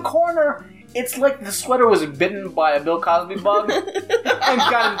 but in the corner, it's like the sweater was bitten by a Bill Cosby bug and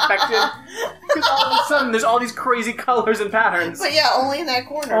got infected. Because all of a sudden, there's all these crazy colors and patterns. But yeah, only in that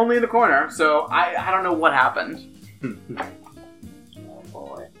corner. Only in the corner, so I don't know what happened. Oh,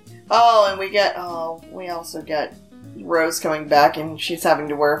 boy. Oh, and we also get Rose coming back, and she's having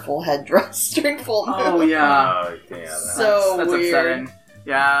to wear a full headdress during full moon. Oh, yeah. Oh, yeah. That's weird. Upsetting.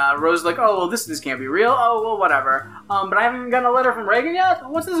 Yeah, Rose is like, oh, well, this can't be real. Oh, well, whatever. But I haven't even gotten a letter from Reagan yet?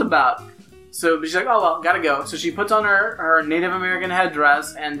 What's this about? So she's like, oh, well, gotta go. So she puts on her Native American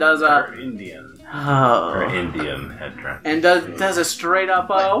headdress and does a... Her Indian. Oh. Her Indian headdress. And does a straight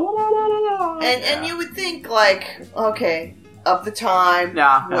up... And you would think, like, okay, of the time,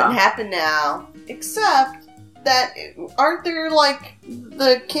 wouldn't happen now. Except that, aren't there, like,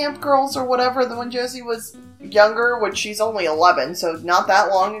 the camp girls or whatever, when Josie was younger, which she's only 11, so not that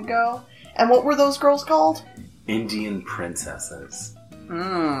long ago. And what were those girls called? Indian princesses.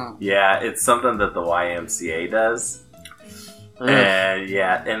 Mm. Yeah, it's something that the YMCA does. And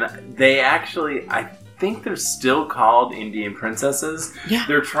and they actually, I think they're still called Indian princesses. Yeah.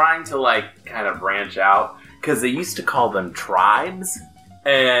 They're trying to, like, kind of branch out, because they used to call them tribes,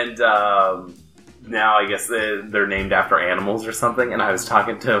 and now I guess they're named after animals or something. And I was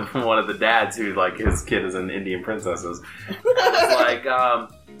talking to one of the dads who, like, his kid is an Indian princesses. It's like,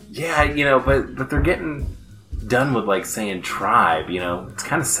 but they're getting done with, like, saying tribe, it's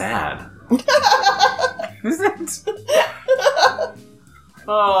kind of sad. Is it?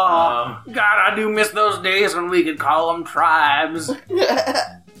 Oh, God, I do miss those days when we could call them tribes.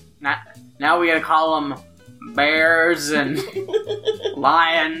 Now we gotta call them bears and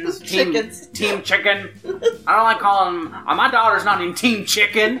lions. Chickens. Team chicken. I don't like calling them... my daughter's not in Team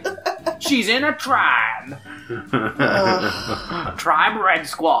Chicken. She's in a tribe. Tribe Red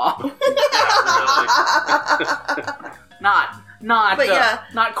Squaw.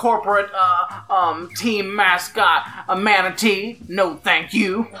 Not corporate team mascot a manatee. No, thank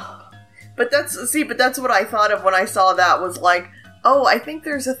you. But that's what I thought of when I saw that, was like, oh, I think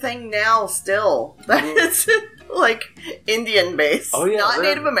there's a thing now still that is like Indian based. Oh yeah, not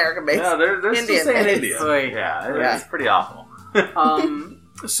Native American based. Yeah, they're Indian still saying based. Indian. Yeah, it's pretty awful.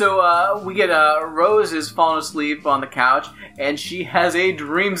 So we get Rose is falling asleep on the couch, and she has a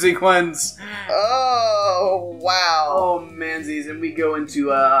dream sequence. Oh, wow. Oh, mansies. And we go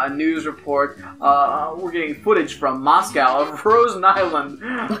into a news report. We're getting footage from Moscow of Frozen Island.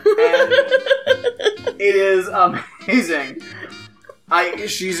 And it is amazing.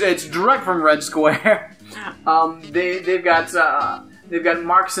 It's direct from Red Square. They've got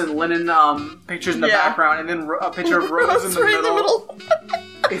Marx and Lenin pictures in the background, and then a picture of Rose in the middle.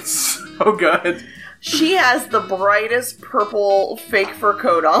 It's so good. She has the brightest purple fake fur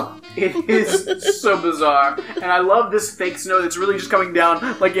coat on. It is so bizarre. And I love this fake snow that's really just coming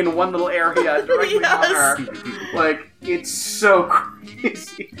down, like, in one little area directly on her. Like, it's so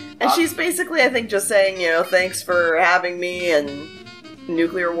crazy. And she's basically, I think, just saying, thanks for having me, and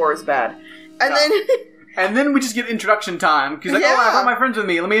nuclear war is bad. And then... And then we just get introduction time. Because like, I brought my friends with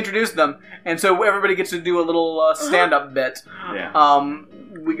me. Let me introduce them. And so everybody gets to do a little stand-up bit. Yeah.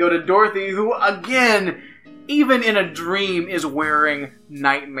 We go to Dorothy, who, again, even in a dream, is wearing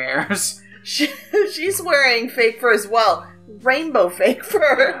nightmares. She's wearing fake fur as well. Rainbow fake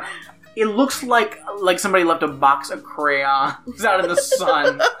fur. It looks like somebody left a box of crayons out in the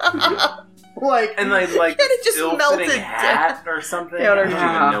sun. And it just ill-fitting melted hat or something. Yeah, I don't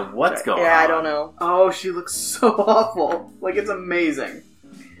even know what's going on. Yeah, I don't know. Oh, she looks so awful. Like, it's amazing.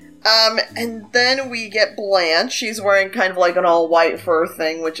 And then we get Blanche. She's wearing kind of like an all-white fur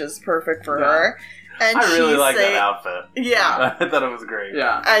thing, which is perfect for her. And I really like that outfit. Yeah. I thought it was great.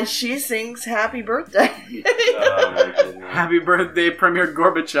 Yeah. And she sings Happy Birthday. Oh, my goodness. Happy birthday, Premier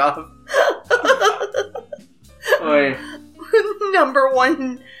Gorbachev. Oy. Number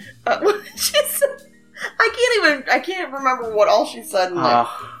one... she said, I can't remember what all she said in there.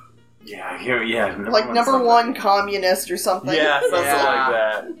 Yeah. Number one communist or something. Yeah, something like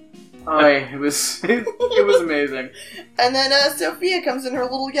that. It was amazing. And then Sophia comes in her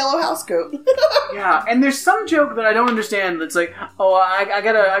little yellow house coat. Yeah, and there's some joke that I don't understand. That's like,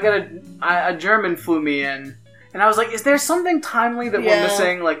 a German flew me in, and I was like, is there something timely that we're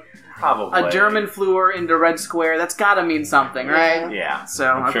missing? Like, probably a German flew her into Red Square. That's got to mean something, right? Yeah.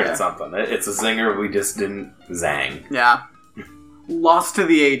 So I'm sure it's something. It's a zinger we just didn't zang. Yeah. Lost to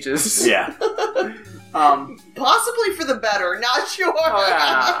the ages. Yeah. Possibly for the better, not sure. Oh,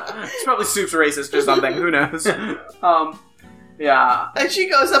 yeah. It's probably Soup's racist or something. Who knows? Yeah. And she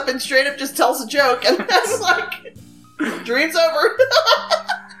goes up and straight up just tells a joke, and that's like, dream's over.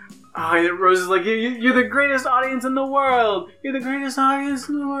 Rose is like, you're the greatest audience in the world. You're the greatest audience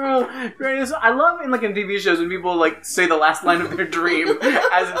in the world. Greatest. I love in TV shows when people like say the last line of their dream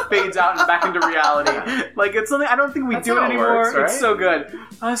as it fades out and back into reality. Like, it's something I don't think we do it anymore. Works, right? It's so good.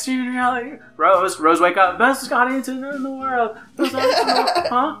 Streaming reality. Rose, wake up. Best audience in the world.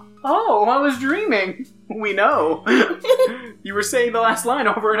 Huh? Oh, I was dreaming. We know. You were saying the last line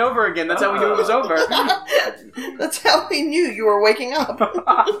over and over again. That's how we knew it was over. That's how we knew you were waking up.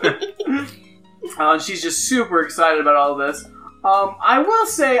 She's just super excited about all this. I will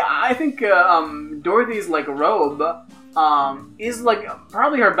say, I think Dorothy's robe is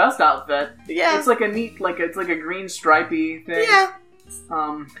probably her best outfit. Yeah, it's like a neat, it's like a green stripy thing. Yeah,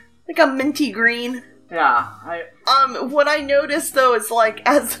 like a minty green. Yeah. What I noticed though is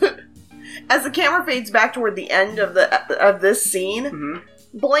as the camera fades back toward the end of this scene, mm-hmm.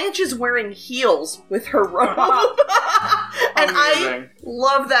 Blanche is wearing heels with her robe. And I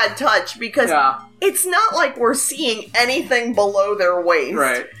love that touch because it's not like we're seeing anything below their waist.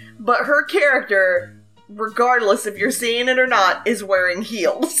 Right. But her character, regardless if you're seeing it or not, is wearing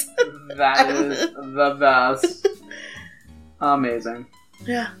heels. That is the best. Amazing.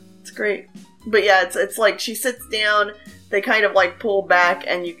 Yeah, it's great. But yeah, it's like she sits down, they kind of pull back,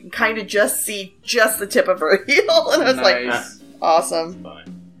 and you can kind of just see just the tip of her heel. And I was like, awesome.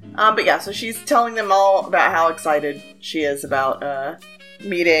 But yeah, so she's telling them all about how excited she is about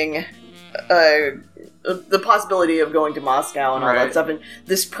meeting the possibility of going to Moscow and all that stuff, and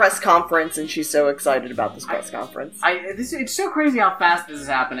this press conference, and she's so excited about this press conference. It's so crazy how fast this is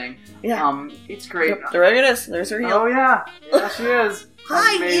happening. Yeah. It's great. Yep, there it is. There's her heel. Oh, yeah. Yeah, she is.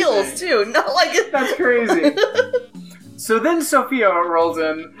 High heels, too. Not like it. That's crazy. So then Sophia rolls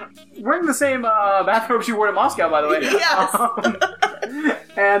in, wearing the same bathrobe she wore to Moscow, by the way. Yes.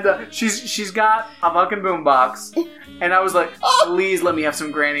 And she's got a fucking boombox. And I was like, please let me have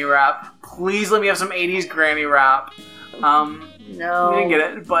some granny rap. Please let me have some 80s granny rap. No. We didn't get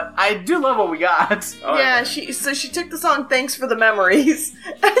it, but I do love what we got. She took the song Thanks for the Memories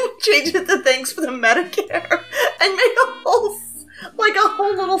and changed it to Thanks for the Medicare and made a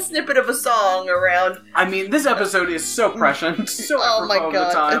whole little snippet of a song around. I mean, this episode is so prescient, so oh my god,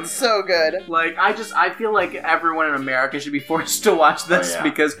 the time. It's so good. I feel like everyone in America should be forced to watch this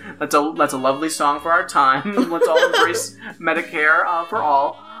because that's a lovely song for our time. Let's all embrace Medicare for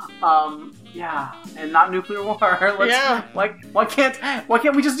all. And not nuclear war. Why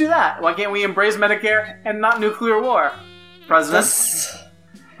can't we just do that? Why can't we embrace Medicare and not nuclear war, President?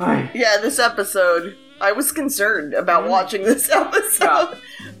 This episode. I was concerned about watching this episode,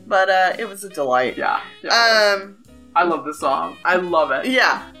 but it was a delight. Yeah. I love this song. I love it.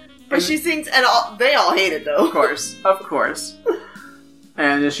 Yeah, but she sings, and they all hate it though. Of course.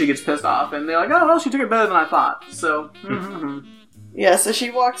 And And then she gets pissed off, and they're like, oh, well, she took it better than I thought. So, Yeah, so she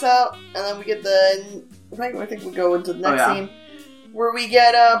walks out, and then we get the... Right, I think we go into the next scene, where we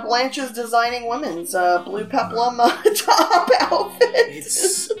get Blanche's designing women's blue peplum top outfit.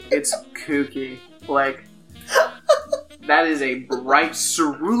 It's kooky. Like, that is a bright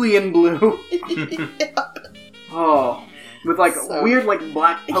cerulean blue. Oh, with like weird like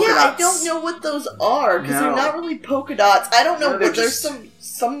black polka dots. I don't know what those are because they're not really polka dots. I don't know, but there's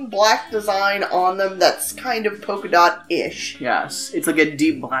some black design on them that's kind of polka dot-ish. Yes, it's like a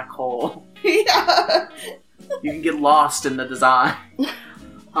deep black hole. Yeah. You can get lost in the design.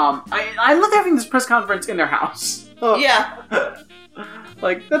 I love having this press conference in their house. Yeah.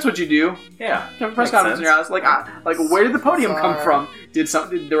 Like, that's what you do. Yeah. Have a press conference in your house. Like, where did the podium come from? Did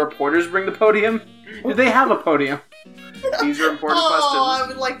the reporters bring the podium? Did they have a podium? These are important questions. I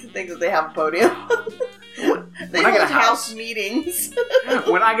would like to think that they have a podium. They hold house meetings.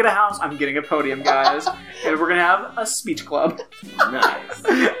 When I get a house, I'm getting a podium, guys. And we're going to have a speech club. Nice.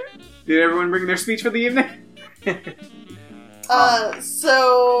 Did everyone bring their speech for the evening?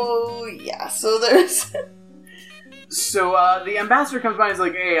 So there's... So, the ambassador comes by and is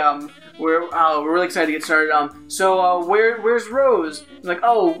like, hey, we're really excited to get started. Where's Rose? He's like,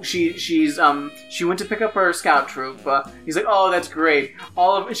 oh, she went to pick up her scout troop. He's like, oh, that's great.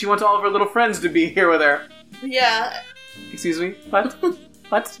 She wants all of her little friends to be here with her. Yeah. Excuse me? What?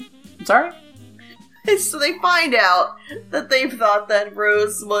 What? I'm sorry? So they find out that they thought that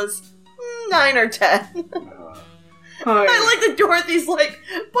Rose was 9 or 10. I like that Dorothy's like,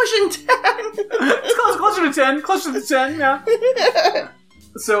 pushing 10. It's closer to 10. Closer to 10, yeah.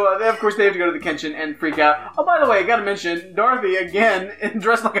 So, of course, they have to go to the kitchen and freak out. Oh, by the way, I gotta mention, Dorothy, again,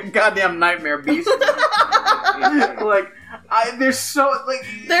 dressed like a goddamn nightmare beast.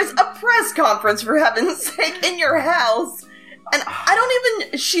 There's a press conference, for heaven's sake, in your house. And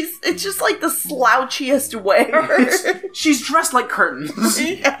it's just like the slouchiest wear. She's dressed like curtains.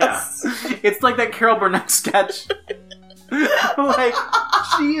 Yes. Yeah. It's like that Carol Burnett sketch. Like,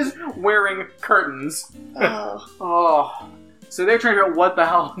 she is wearing curtains. Oh. So they're trying to figure out what the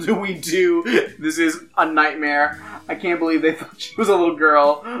hell do we do? This is a nightmare. I can't believe they thought she was a little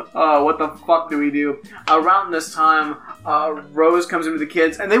girl. What the fuck do we do? Around this time, Rose comes in with the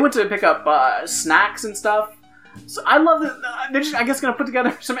kids, and they went to pick up snacks and stuff. So I love that they're just, I guess, going to put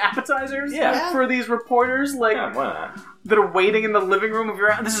together some appetizers for these reporters, like, that are waiting in the living room of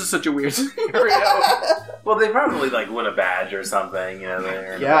your house. This is such a weird scenario. Well, they probably, like, win a badge or something, you know,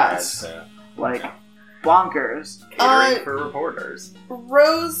 they're in a badge, so. Like, bonkers. Catering for reporters.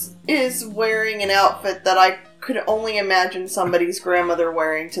 Rose is wearing an outfit that I could only imagine somebody's grandmother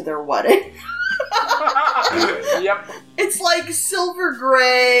wearing to their wedding. Yep. It's like silver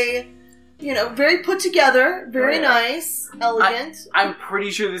gray, you know, very put together, very nice, elegant. I'm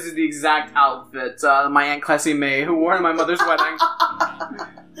pretty sure this is the exact outfit my Aunt Classy May, who wore to my mother's wedding.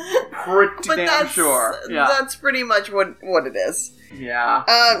 Pretty damn sure. Yeah. That's pretty much what it is. Yeah.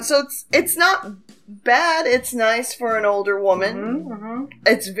 So it's not bad. It's nice for an older woman. Mm-hmm.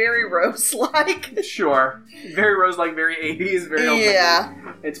 It's very Rose-like. Sure. Very Rose-like, very 80s, very old. Yeah.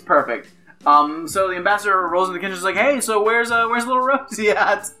 It's perfect. So the ambassador rolls in the kitchen and is like, hey, so where's little Rosie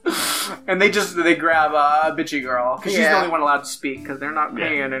at? And they grab a bitchy girl, because she's the only one allowed to speak, because they're not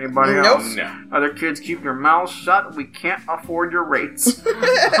paying anybody else. No. Other kids, keep your mouths shut. We can't afford your rates. They're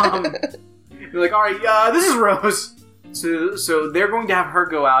like, all right, this is Rose. So they're going to have her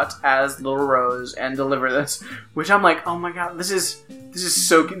go out as little Rose and deliver this, which I'm like, oh my god, this is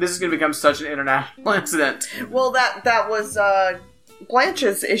going to become such an international incident. Well, that was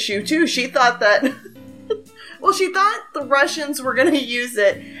Blanche's issue too. She thought that she thought the Russians were going to use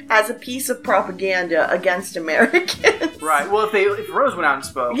it as a piece of propaganda against Americans. Right. Well, if Rose went out and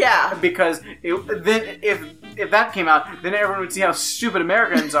spoke, because then if that came out, then everyone would see how stupid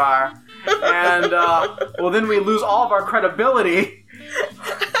Americans are. And, then we lose all of our credibility.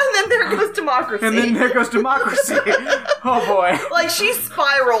 And then there goes democracy. Oh, boy. Like, she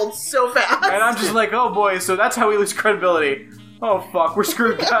spiraled so fast. And I'm just like, oh, boy, so that's how we lose credibility. Oh, fuck, we're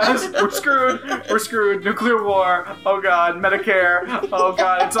screwed, guys. We're screwed. Nuclear war. Oh, God. Medicare. Oh,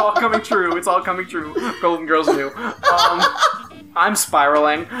 God, it's all coming true. Golden Girls knew. I'm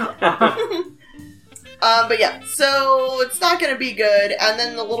spiraling. But yeah, so it's not going to be good. And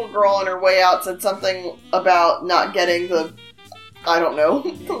then the little girl on her way out said something about not getting the, I don't know,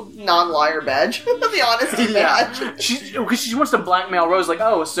 non-liar badge. The honesty badge. Because she wants to blackmail Rose, like,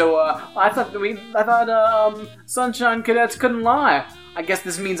 oh, so I thought Sunshine Cadets couldn't lie. I guess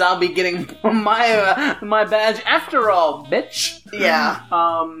this means I'll be getting my badge after all, bitch. Yeah.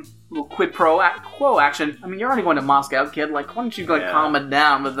 little quid pro quo action. I mean, you're already going to Moscow, kid. Like, why don't you calm it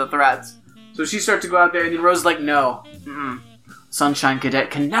down with the threats? So she starts to go out there, and then Rose is like, no. Sunshine Cadet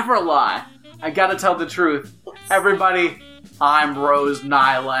can never lie. I gotta tell the truth. Everybody, I'm Rose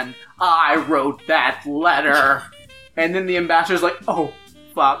Nyland. I wrote that letter. And then the ambassador's like, oh,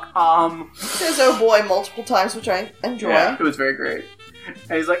 fuck. Says oh boy multiple times, which I enjoy. Yeah, it was very great.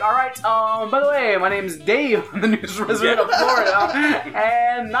 And he's like, alright, by the way, my name's Dave. I'm the news resident of Florida.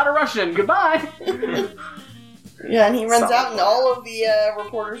 And not a Russian. Goodbye. Yeah, and he runs out, and all of the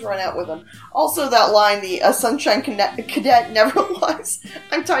reporters run out with him. Also, that line, the Sunshine Cadet never lies.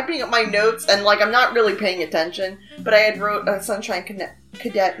 I'm typing up my notes, and, like, I'm not really paying attention, but I had wrote, Sunshine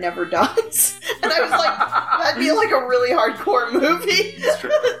Cadet never dies. And I was like, that'd be, like, a really hardcore movie.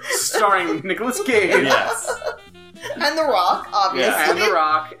 Starring Nicolas Cage. Yes. And The Rock, obviously. Yeah, and The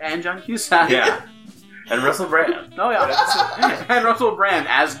Rock, and John Cusack. Yeah. And Russell Brand. Oh, yeah. And Russell Brand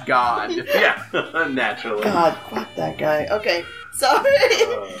as God. Yeah, naturally. God, fuck that guy. Okay, sorry.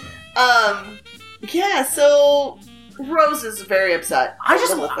 Yeah, so Rose is very upset. I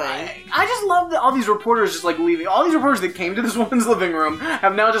just love that all these reporters just, like, leaving. All these reporters that came to this woman's living room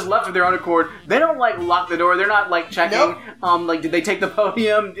have now just left of their own accord. They don't, like, lock the door. They're not, like, checking. Nope. Like, did they take the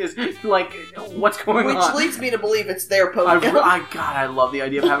podium? Is, like, what's going on? Which leads me to believe it's their podium. I love the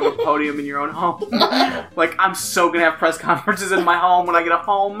idea of having a podium in your own home. Like, I'm so gonna have press conferences in my home when I get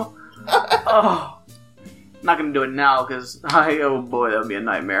home. Oh. Not gonna do it now, because, oh boy, that would be a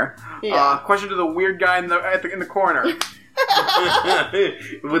nightmare. Yeah. Question to the weird guy in the corner. With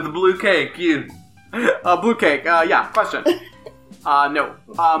the blue cake, you. Blue cake, yeah, question. No.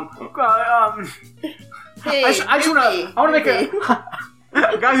 Hey, I just wanna make a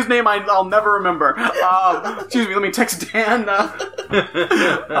guy whose name I'll never remember. Excuse me, let me text Dan.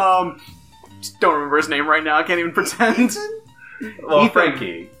 Just don't remember his name right now, I can't even pretend. Well, Ethan.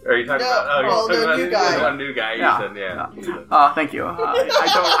 Frankie. Are you talking about? Oh, well, you're talking new about guy. one new guy. Yeah. Ethan, yeah. Ethan. Thank you.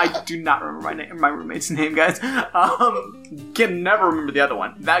 I do not remember my roommate's name, guys. Can never remember the other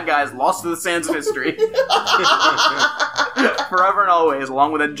one. That guy's lost to the sands of history. Forever and always,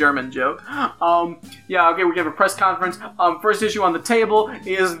 along with that German joke. Yeah, okay, we have a press conference. First issue on the table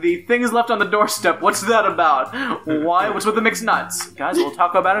is the things left on the doorstep. What's that about? Why? What's with the mixed nuts? Guys, we'll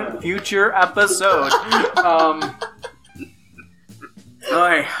talk about it in a future episode.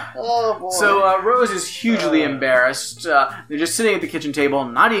 Oh boy. So Rose is hugely embarrassed. They're just sitting at the kitchen table,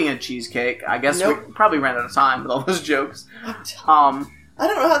 not eating a cheesecake. I guess we probably ran out of time with all those jokes. I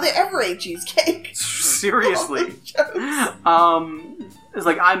don't know how they ever ate cheesecake. Seriously. It's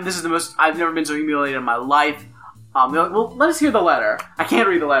like, this is the most, I've never been so humiliated in my life. They're like, well, let us hear the letter. I can't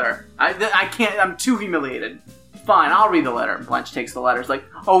read the letter. I can't, I'm too humiliated. Fine, I'll read the letter. And Blanche takes the letter. It's like,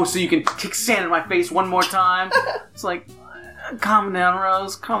 oh, so you can kick sand in my face one more time? It's like, calm down,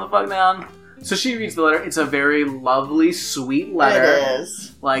 Rose. Calm the fuck down. So she reads the letter. It's a very lovely, sweet letter. It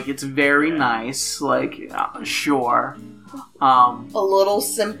is. Like, it's very nice. Like, sure. A little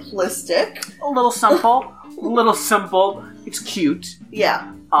simplistic. A little simple. A little simple. It's cute.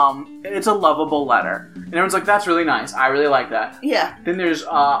 Yeah. It's a lovable letter. And everyone's like, that's really nice. I really like that. Yeah. Then there's,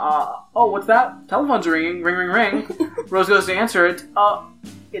 oh, what's that? Telephone's ringing. Ring, ring, ring. Rose goes to answer it.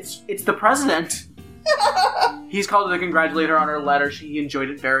 It's the president. He's called to congratulate her on her letter. He enjoyed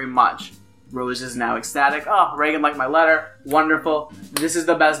it very much. Rose is now ecstatic. Oh, Reagan liked my letter. Wonderful. This is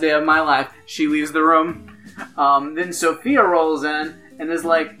the best day of my life. She leaves the room. Then Sophia rolls in and is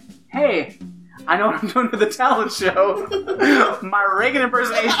like, hey, I know what I'm doing for the talent show. My Reagan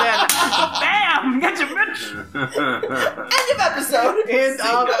impersonation. Bam! Gotcha, bitch! End of episode. End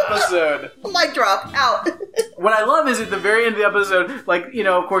of episode. Mic drop. Out. What I love is at the very end of the episode, like, you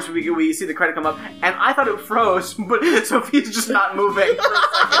know, of course we see the credit come up, and I thought it froze, but Sophia's just not moving for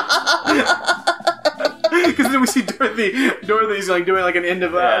a second. Because then we see Dorothy's like doing like an end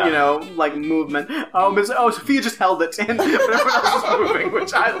of you know, like movement. It's like, oh, Sophia just held it, and everyone else is moving,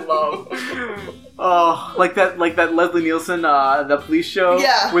 which I love. Oh, like that Leslie Nielsen, the police show,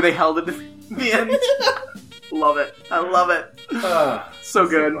 where they held it at the end. Love it. I love it. So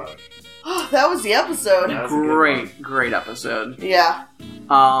good. That was the episode. Great episode. Yeah.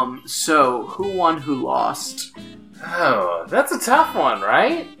 So who won? Who lost? Oh, that's a tough one,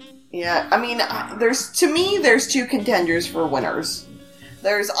 right? Yeah, I mean, there's two contenders for winners.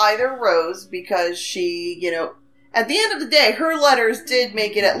 There's either Rose, because she, you know, at the end of the day, her letters did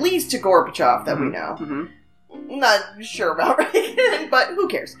make it at least to Gorbachev, that we know. Mm-hmm. Not sure about Reagan, but who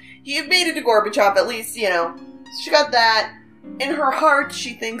cares? You made it to Gorbachev, at least, you know, she got that. In her heart,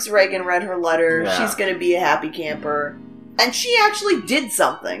 she thinks Reagan read her letter. Yeah. She's gonna be a happy camper. And she actually did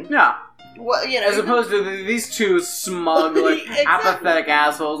something. Yeah. Well, As opposed to these two smug, like, Exactly. apathetic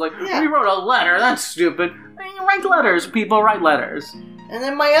assholes. Like, Yeah. we wrote a letter. That's stupid. Write letters. People write letters. And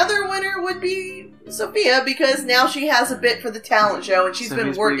then my other winner would be Sophia, because now she has a bit for the talent show, and she's Sophia's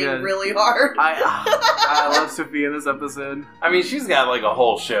been working pretty good. really hard. I love Sophia in this episode. I mean, she's got like a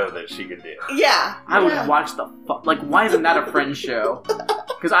whole show that she could do. Yeah. I would yeah. watch like, why isn't that a Friends show?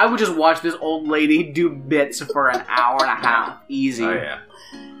 Because I would just watch this old lady do bits for an hour and a half. Easy. Oh yeah.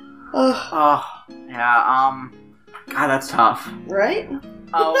 Ugh, Oh, yeah, God, that's tough. right?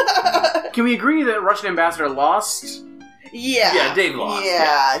 Oh, can we agree that Russian ambassador lost? Yeah. Yeah, Dave lost.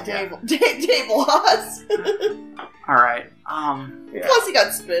 Yeah, Dave lost. Alright, Yeah. Plus he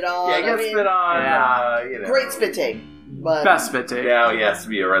got spit on. Yeah, he got spit on. Yeah. You know. Great spit take. But best spit take. Now he has to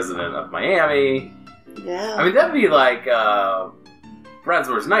be a resident of Miami. yeah. I mean, that'd be like Brad's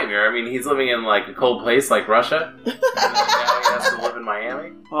worst nightmare. I mean, he's living in like a cold place like Russia. And then now he has to live in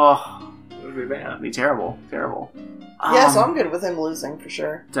Miami. Oh, It would be bad. that'd be terrible. Terrible. Yeah, so I'm good with him losing for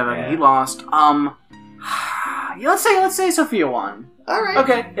sure. Definitely, Yeah. he lost. Yeah, let's say Sophia won. All right.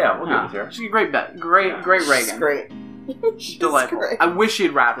 Okay, yeah, we'll give it to her. She's a great bet. Great She's Reagan. great. She's Delightful. great. I wish she'd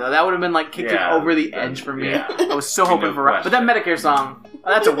rap though. That would have been like kicked it Yeah. over the edge for me. Yeah. I was so hoping No for rap. But that Medicare song,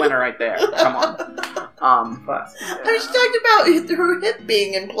 that's a winner right there. Come on. Plus, I mean, she talked about her hip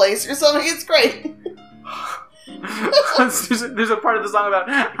being in place or something. It's great. There's a part of the song about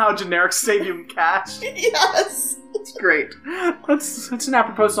how generic save you cash. Yes. It's great. It's an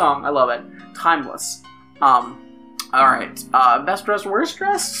apropos song. I love it. Timeless. All right. Best dressed, worst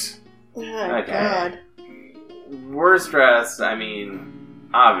dressed. Oh, Okay. God. worst dressed, I mean,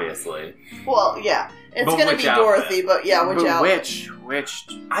 obviously. Well, yeah. It's But gonna which be outfit? Dorothy, but yeah, which But outfit? which?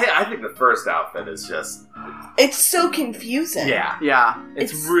 I think the first outfit is just, It's so confusing. yeah, Yeah,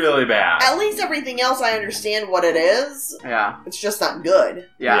 it's It's- really bad. At least everything else I understand what it is. yeah, It's just not good.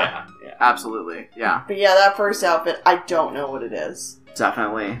 yeah, yeah. absolutely, yeah, But yeah, that first outfit, I don't know what it is.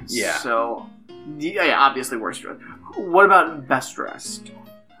 definitely. Yeah. So, yeah, obviously worst dressed. What about best dressed?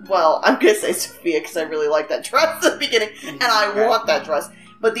 Well, I'm gonna say Sophia because I really liked that dress at the beginning, and I want that dress.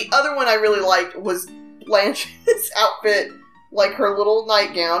 But the other one I really liked was Blanche's outfit, like her little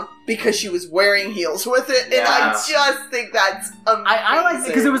nightgown, because she was wearing heels with it, and I Yeah. just think that's amazing. I liked it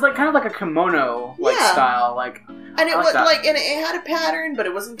because it was like kind of like a kimono like Yeah. style, like and it I like was that. like, and it had a pattern, but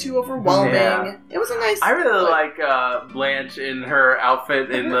it wasn't too overwhelming. Yeah. It was a nice. I really like Blanche in her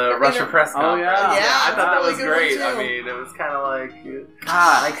outfit in the Russia press Oh, conference. yeah. Yeah, I thought that really was good one, great. too. I mean, it was kind of like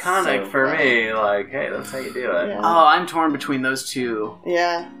God, iconic so for funny. me. Like, hey, that's how you do it. Yeah. Oh, I'm torn between those two.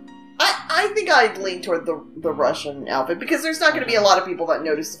 Yeah. I think I'd lean toward the Russian outfit because there's not going to be a lot of people that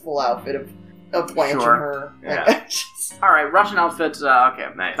notice the full outfit of Blanche Sure. and her. Yeah. All right, Russian outfits. Okay,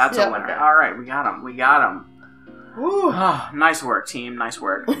 Nice. That's Yeah. a winner. Okay. All right, we got him. Whew. Oh, nice work, team. Nice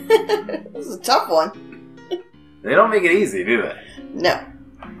work. This is a tough one. They don't make it easy, do they? No.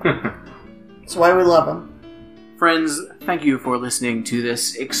 That's why we love them. Friends, thank you for listening to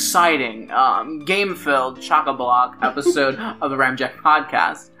this exciting, game-filled, chock-a-block episode of the Ramjack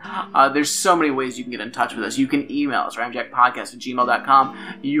Podcast. There's so many ways you can get in touch with us. You can email us,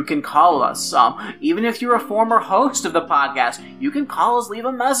 ramjackpodcast@gmail.com. You can call us. Even if you're a former host of the podcast, you can call us, leave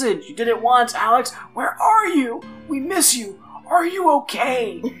a message. You did it once. Alex, where are you? We miss you. Are you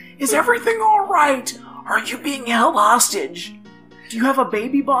okay? Is everything all right? Are you being held hostage? Do you have a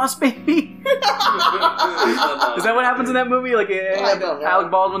baby boss baby? Is that what happens in that movie? Like, I don't know.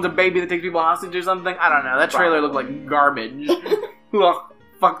 Alec Baldwin's a baby that takes people hostage or something? I don't know. That trailer looked like garbage. Ugh,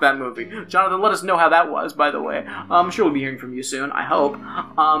 fuck that movie. Jonathan, let us know how that was, by the way. I'm sure we'll be hearing from you soon, I hope.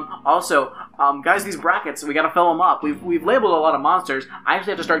 Also, guys, these brackets, we gotta fill them up. We've labeled a lot of monsters. I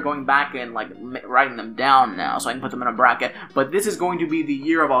actually have to start going back and, like, writing them down now so I can put them in a bracket. But this is going to be the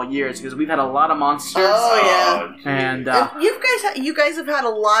year of all years because we've had a lot of monsters. Oh, yeah. geez. And, And you guys have had a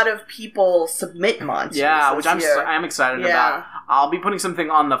lot of people submit monsters. yeah, this which I'm year. I'm excited Yeah. about. I'll be putting something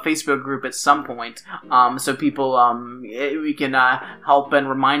on the Facebook group at some point, so people we can help and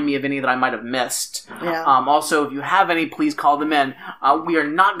remind me of any that I might have missed. Yeah. Also, if you have any, please call them in. We are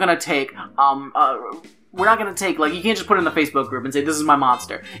not gonna take we're not going to take, like, you can't just put it in the Facebook group and say, this is my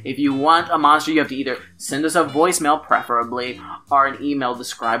monster. If you want a monster, you have to either send us a voicemail, preferably, or an email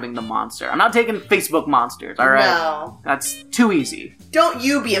describing the monster. I'm not taking Facebook monsters, alright? No. That's too easy. Don't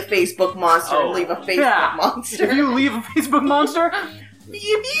you be a Facebook monster and leave a Facebook Yeah. monster. If you leave a Facebook monster, then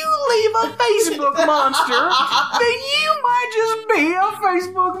you might just be a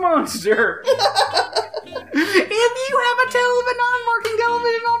Facebook monster. If you have a non-working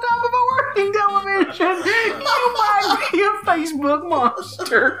television on top of a working television, you might be a Facebook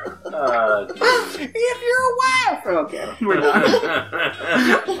monster. If you're a wife. Okay, we're done.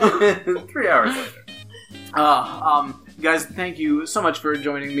 3 hours later. Guys, thank you so much for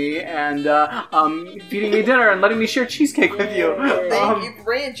joining me and feeding me dinner and letting me share cheesecake with you. Thank you for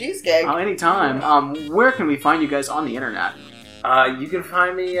bringing cheesecake. Anytime. Where can we find you guys on the internet? You can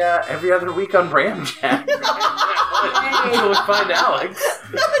find me every other week on Ramjack. Until we find Alex.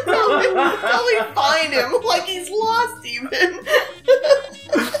 Until we find him, like he's lost even.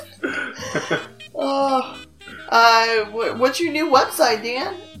 What's your new website,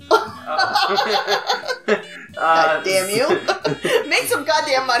 Dan? God damn you. Make some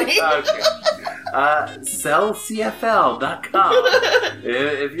goddamn money. Okay. Sellcfl.com.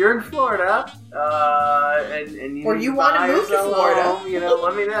 If you're in Florida, and you or you want to move to Florida,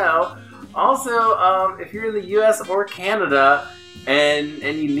 let me know. Also, if you're in the U.S. or Canada and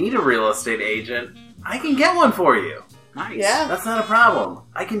you need a real estate agent, I can get one for you. Nice. Yeah. That's not a problem.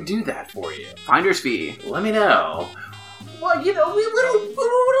 I can do that for you. Finder's fee. Let me know. Well, we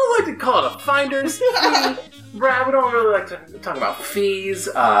don't like to call it a finder's fee. Brad, we don't really like to talk about fees.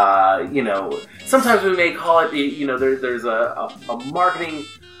 Sometimes we may call it, there's a marketing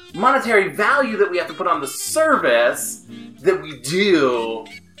monetary value that we have to put on the service that we do.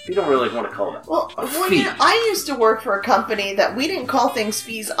 We don't really want to call it a fee. I used to work for a company that we didn't call things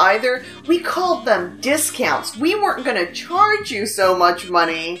fees either. We called them discounts. We weren't going to charge you so much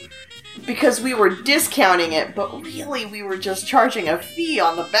money because we were discounting it, but really we were just charging a fee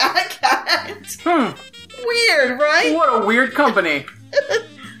on the back end. Weird, right? What a weird company.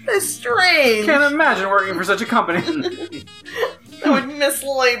 That's strange. Can't imagine working for such a company. That would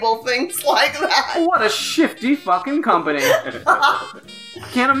mislabel things like that. What a shifty fucking company.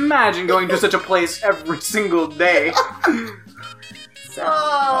 Can't imagine going to such a place every single day.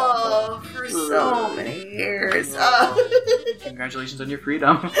 For so many years. Congratulations on your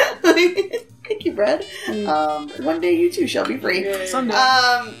freedom. Thank you, Brad. One day you too shall be free. Someday.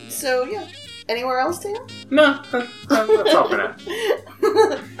 So yeah. Anywhere else, Dan? No, that's all for now.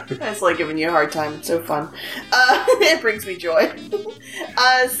 It's like giving you a hard time. It's so fun. It brings me joy.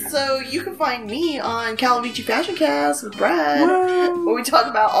 So you can find me on Calavici Fashion Cast with Brad, where we talk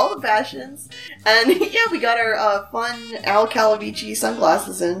about all the fashions. And yeah, we got our fun Al Calavici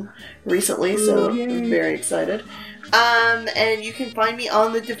sunglasses in recently, so I'm very excited. And you can find me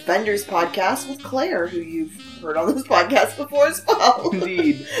on the Defenders podcast with Claire, who you've heard on this podcast before as well.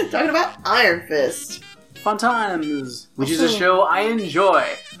 Indeed. Talking about Iron Fist. Fun times, which is a show I enjoy.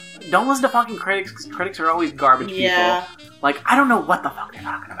 Don't listen to fucking critics. Critics are always garbage people. Like, I don't know what the fuck they're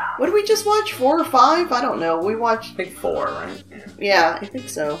talking about. What did we just watch? 4 or 5? I don't know. We watched... I think 4, right? Yeah, I think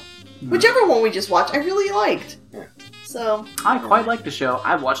so. Whichever one we just watched, I really liked. Yeah. So... I quite like the show.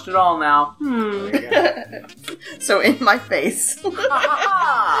 I've watched it all now. So in my face.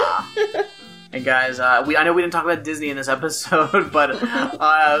 Hey guys, I know we didn't talk about Disney in this episode, but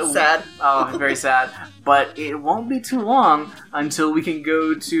sad. Oh, very sad. But it won't be too long until we can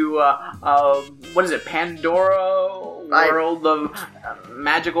go to what is it? Pandora world of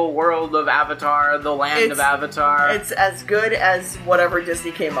magical world of Avatar, the land of Avatar. It's as good as whatever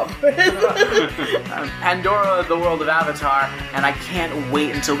Disney came up with. Pandora, the world of Avatar, and I can't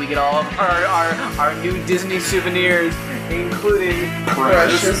wait until we get all of our new Disney souvenirs, including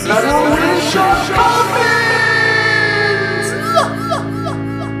Precious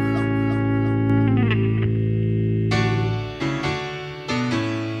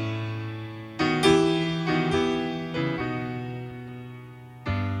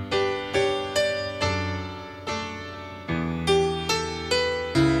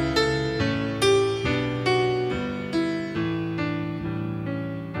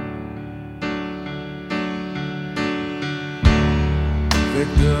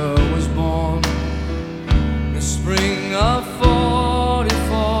Victor was born in the spring of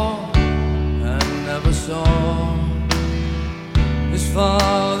 44 and never saw his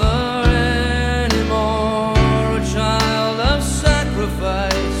father anymore. A child of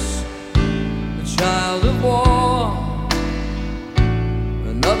sacrifice, a child of war,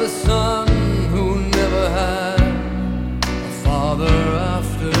 another son who never had a father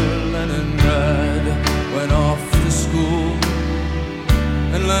after Leningrad went off to school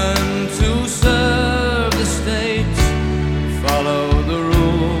and learn to serve the state, follow the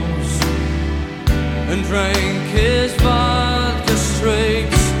rules, and drank his vodka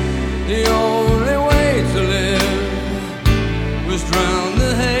straight. The only way to live was drown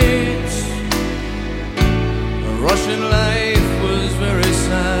the hate. A Russian life was very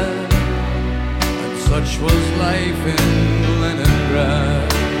sad, and such was life in Leningrad.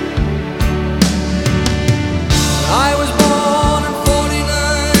 I was born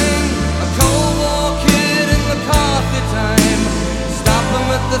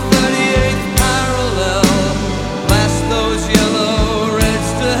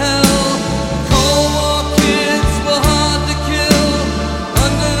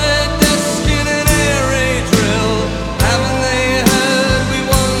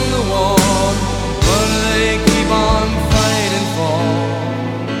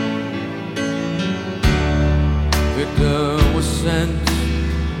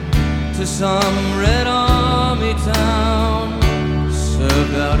to some Red Army town,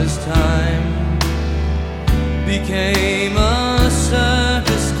 served out his time, became a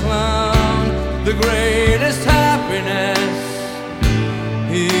circus clown. The greatest happiness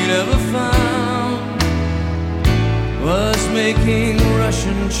he'd ever found was making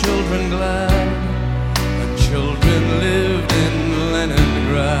Russian children glad, and children lived in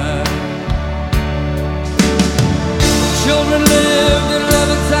Leningrad. Children lived in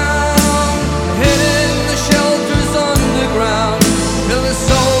Levittown, hidden the shelters underground, till the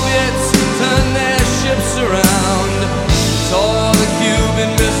Soviets turned their ships around, tore the Cuban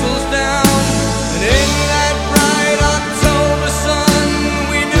missiles down. And in that bright October sun,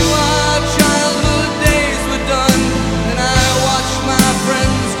 we knew our childhood days were done. And I watched my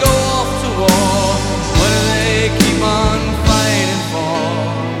friends go off to war. What do they keep on fighting for?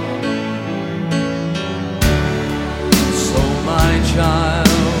 So my child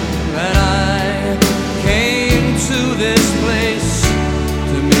and I came to this place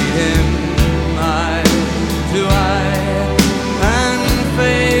to meet him eye to eye, and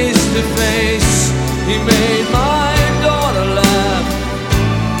face to face he made my daughter laugh.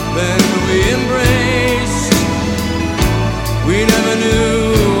 Then